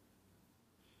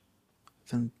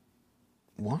 Then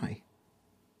why?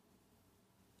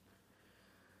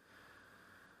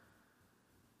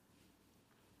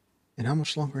 And how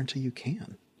much longer until you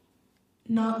can?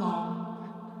 Not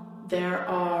long. There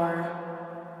are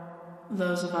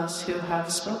those of us who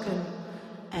have spoken,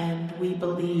 and we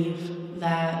believe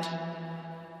that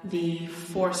the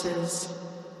forces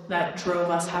that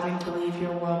drove us having to leave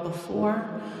your world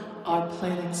before are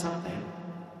planning something.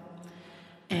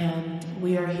 And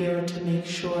we are here to make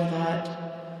sure that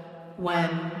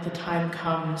when the time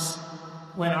comes,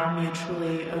 when our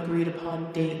mutually agreed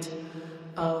upon date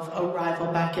of arrival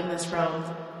back in this realm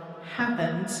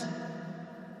happens,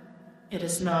 it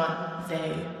is not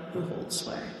they who hold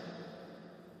sway.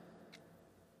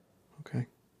 Okay.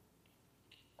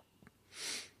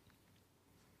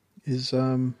 Is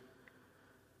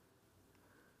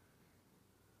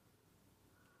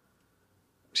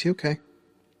he okay?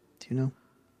 Do you know?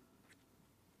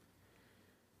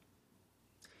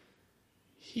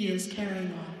 He is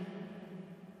carrying on.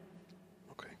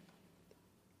 Okay.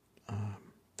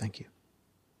 Thank you.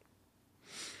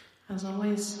 As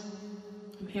always,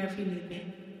 I'm here if you need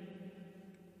me.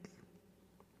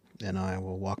 Then I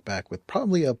will walk back with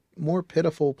probably a more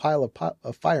pitiful pile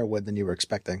of firewood than you were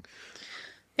expecting.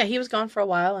 Yeah, he was gone for a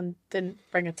while and didn't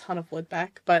bring a ton of wood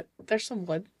back, but there's some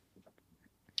wood.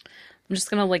 I'm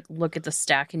just gonna look at the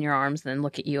stack in your arms, and then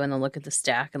look at you, and then look at the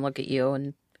stack, and look at you,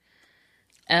 and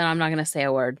I'm not gonna say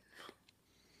a word.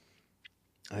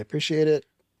 I appreciate it.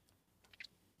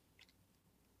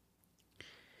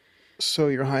 So,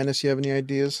 Your Highness, you have any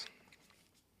ideas?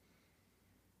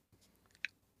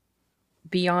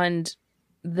 Beyond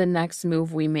the next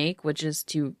move we make, which is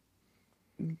to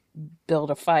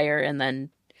build a fire and then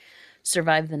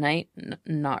survive the night,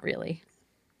 not really.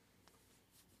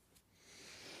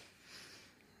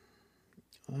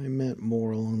 I meant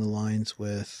more along the lines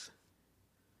with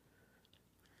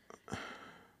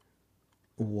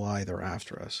why they're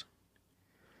after us.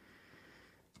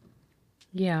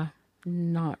 Yeah,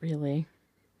 not really.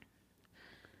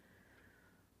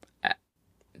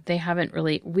 They haven't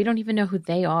really... We don't even know who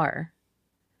they are.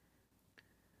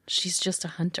 She's just a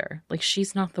hunter. Like,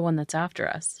 she's not the one that's after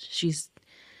us. She's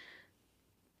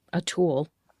a tool.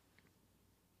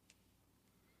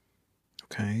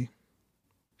 Okay.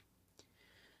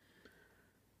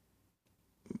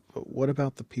 But what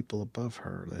about the people above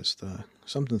her? That's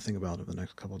something to think about over the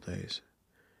next couple of days.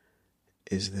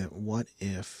 Is that what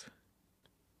if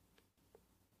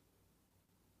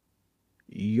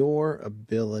your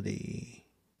ability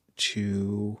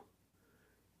to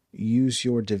use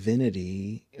your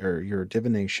divinity or your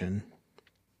divination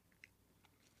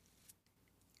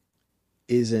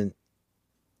isn't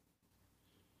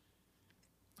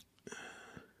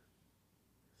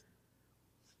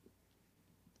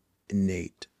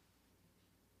innate?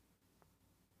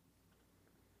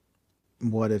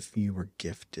 What if you were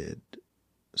gifted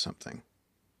something?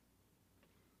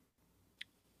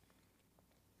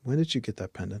 When did you get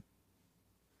that pendant?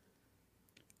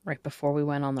 Right before we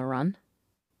went on the run.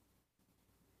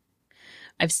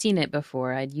 I've seen it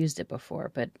before. I'd used it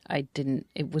before, but I didn't...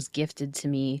 It was gifted to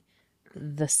me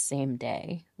the same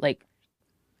day, like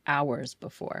hours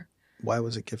before. Why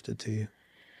was it gifted to you?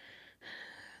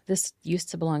 This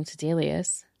used to belong to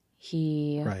Delius.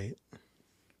 Right.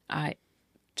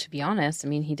 To be honest, I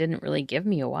mean, he didn't really give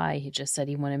me a why. He just said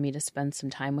he wanted me to spend some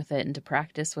time with it and to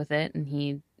practice with it, and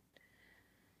he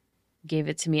gave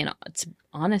it to me. And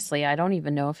honestly, I don't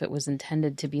even know if it was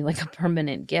intended to be like a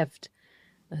permanent gift.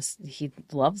 He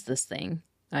loves this thing.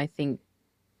 I think...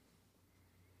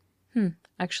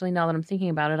 Actually, now that I'm thinking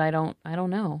about it, I don't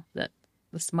know. That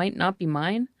this might not be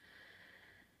mine.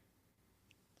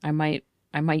 I might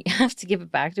have to give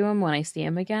it back to him when I see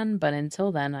him again, but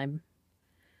until then, I'm...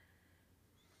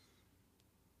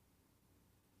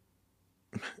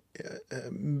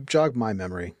 Jog my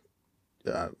memory.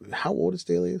 How old is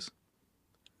Delius?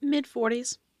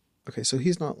 Mid-40s. Okay, so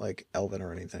he's not like elven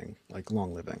or anything, like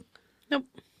long living. Nope.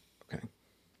 Okay.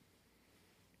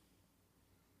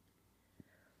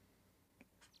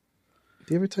 Did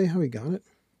he ever tell you how he got it?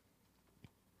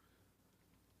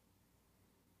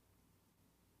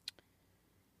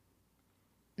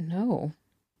 No.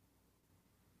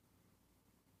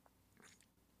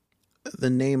 The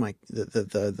name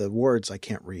the words I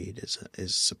can't read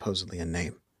is supposedly a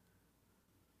name.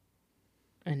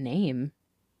 A name?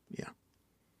 Yeah.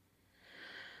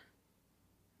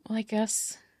 Well, I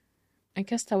guess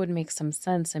that would make some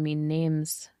sense. I mean,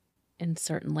 names in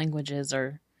certain languages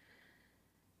are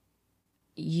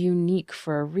unique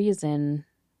for a reason.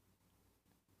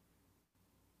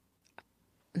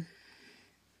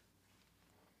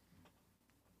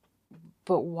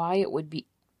 But why it would be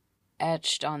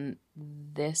etched on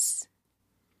this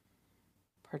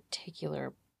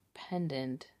particular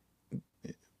pendant?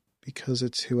 Because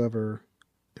it's whoever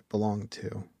it belonged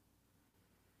to.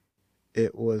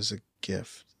 It was a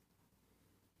gift.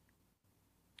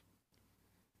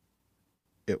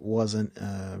 It wasn't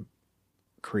a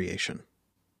creation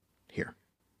here.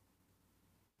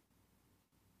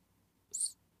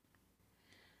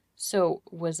 So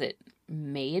was it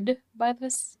made by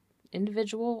this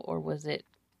individual, or was it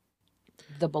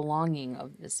the belonging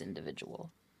of this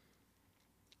individual?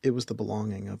 It was the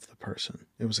belonging of the person.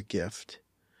 It was a gift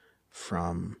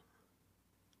from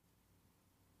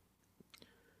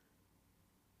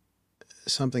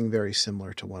something very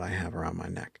similar to what I have around my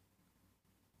neck,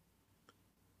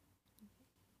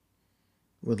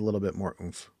 with a little bit more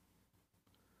oomph.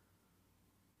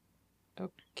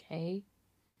 Okay.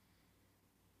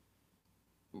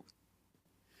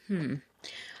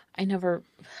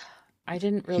 I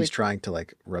didn't really... He's trying to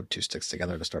like rub two sticks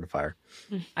together to start a fire.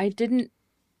 I didn't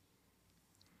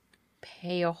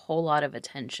pay a whole lot of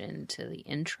attention to the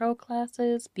intro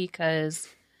classes because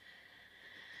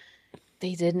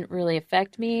they didn't really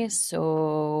affect me,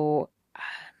 so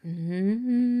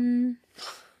I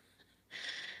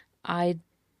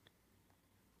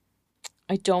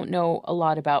don't know a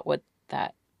lot about what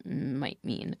that might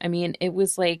mean. I mean, it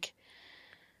was like...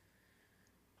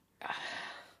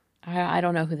 I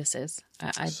don't know who this is.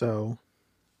 So,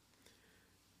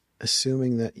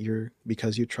 assuming that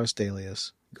because you trust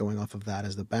Delius, going off of that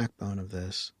as the backbone of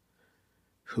this,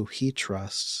 who he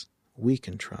trusts, we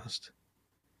can trust.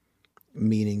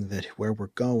 Meaning that where we're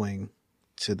going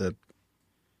to the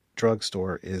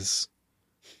drugstore is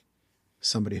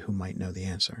somebody who might know the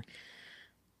answer.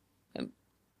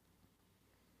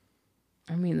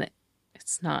 I mean,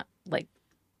 it's not like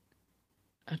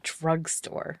a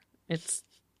drugstore. It's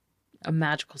a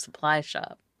magical supply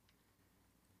shop.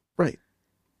 Right.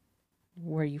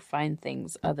 Where you find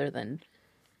things other than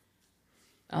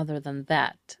other than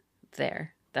that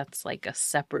there. That's like a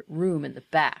separate room in the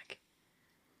back.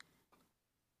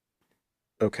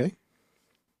 Okay.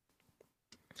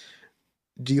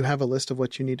 Do you have a list of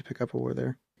what you need to pick up over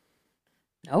there?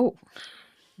 No.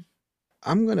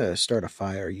 I'm going to start a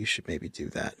fire. You should maybe do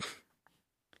that.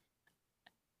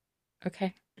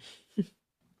 Okay.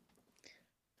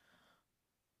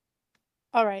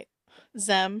 All right.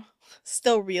 Zem,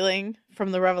 still reeling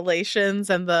from the revelations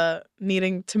and the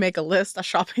needing to make a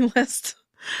shopping list.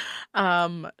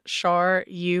 Char,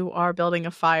 you are building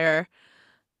a fire,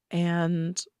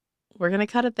 and we're going to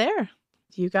cut it there.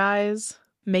 You guys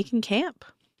making camp.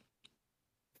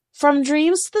 From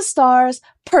dreams to the stars,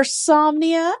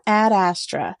 Persomnia ad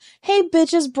Astra. Hey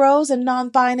bitches, bros, and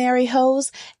non-binary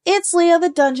hoes. It's Leah, the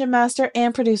Dungeon Master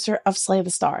and producer of Slay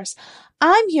the Stars.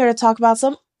 I'm here to talk about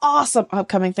some awesome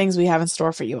upcoming things we have in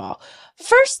store for you all.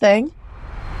 First thing...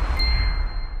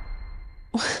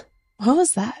 What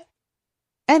was that?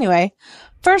 Anyway,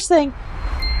 first thing...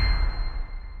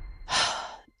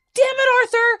 Damn it,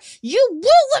 Arthur! You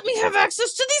won't let me have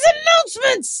access to these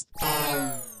announcements!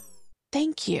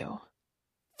 Thank you.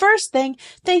 First thing,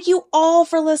 thank you all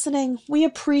for listening. We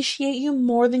appreciate you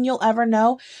more than you'll ever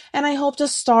know, and I hope to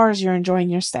stars you're enjoying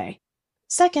your stay.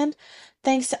 Second,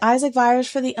 thanks to Isaac Vyers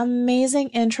for the amazing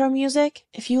intro music.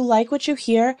 If you like what you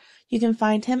hear, you can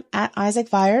find him at Isaac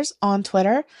Vyers on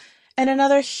Twitter. And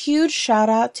another huge shout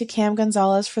out to Cam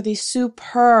Gonzalez for the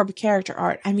superb character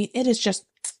art. I mean, it is just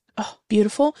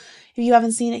beautiful. If you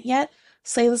haven't seen it yet,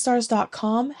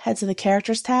 slaythestars.com, head to the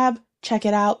characters tab. Check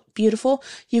it out. Beautiful.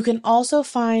 You can also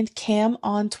find Cam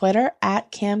on Twitter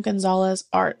at Cam Gonzalez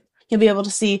Art. You'll be able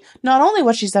to see not only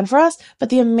what she's done for us, but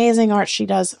the amazing art she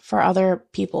does for other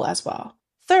people as well.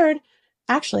 Third,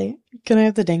 actually, can I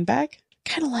have the ding back?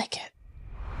 Kind of like it.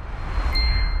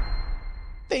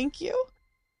 Thank you.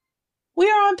 We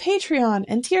are on Patreon,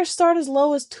 and tiers start as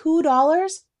low as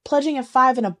 $2. Pledging at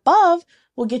 $5 and above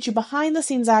will get you behind the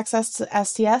scenes access to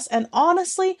STS, and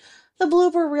honestly, the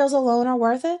blooper reels alone are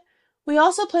worth it. We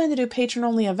also plan to do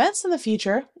patron-only events in the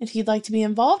future. If you'd like to be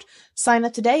involved, sign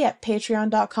up today at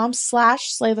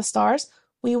patreon.com/slaythestars.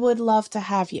 We would love to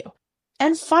have you.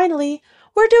 And finally,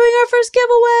 we're doing our first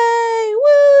giveaway!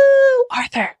 Woo!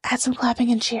 Arthur, add some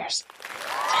clapping and cheers.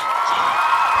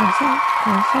 Perfect.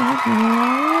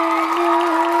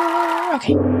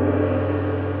 Okay.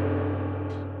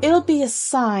 It'll be a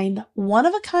signed,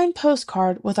 one-of-a-kind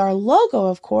postcard with our logo,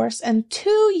 of course, and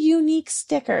 2 unique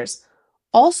stickers.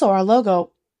 Also our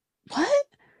logo. What?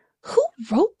 Who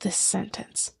wrote this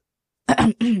sentence?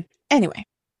 Anyway,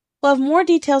 we'll have more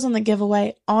details on the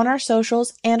giveaway on our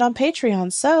socials and on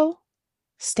Patreon, so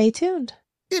stay tuned.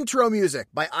 Intro music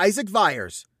by Isaac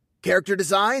Vyers. Character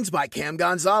designs by Cam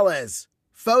Gonzalez.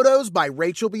 Photos by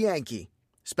Rachel Bianchi.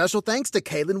 Special thanks to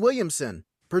Kaylin Williamson.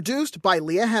 Produced by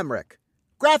Leah Hemrick.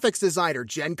 Graphics designer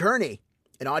Jen Kearney.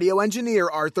 And audio engineer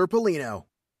Arthur Polino.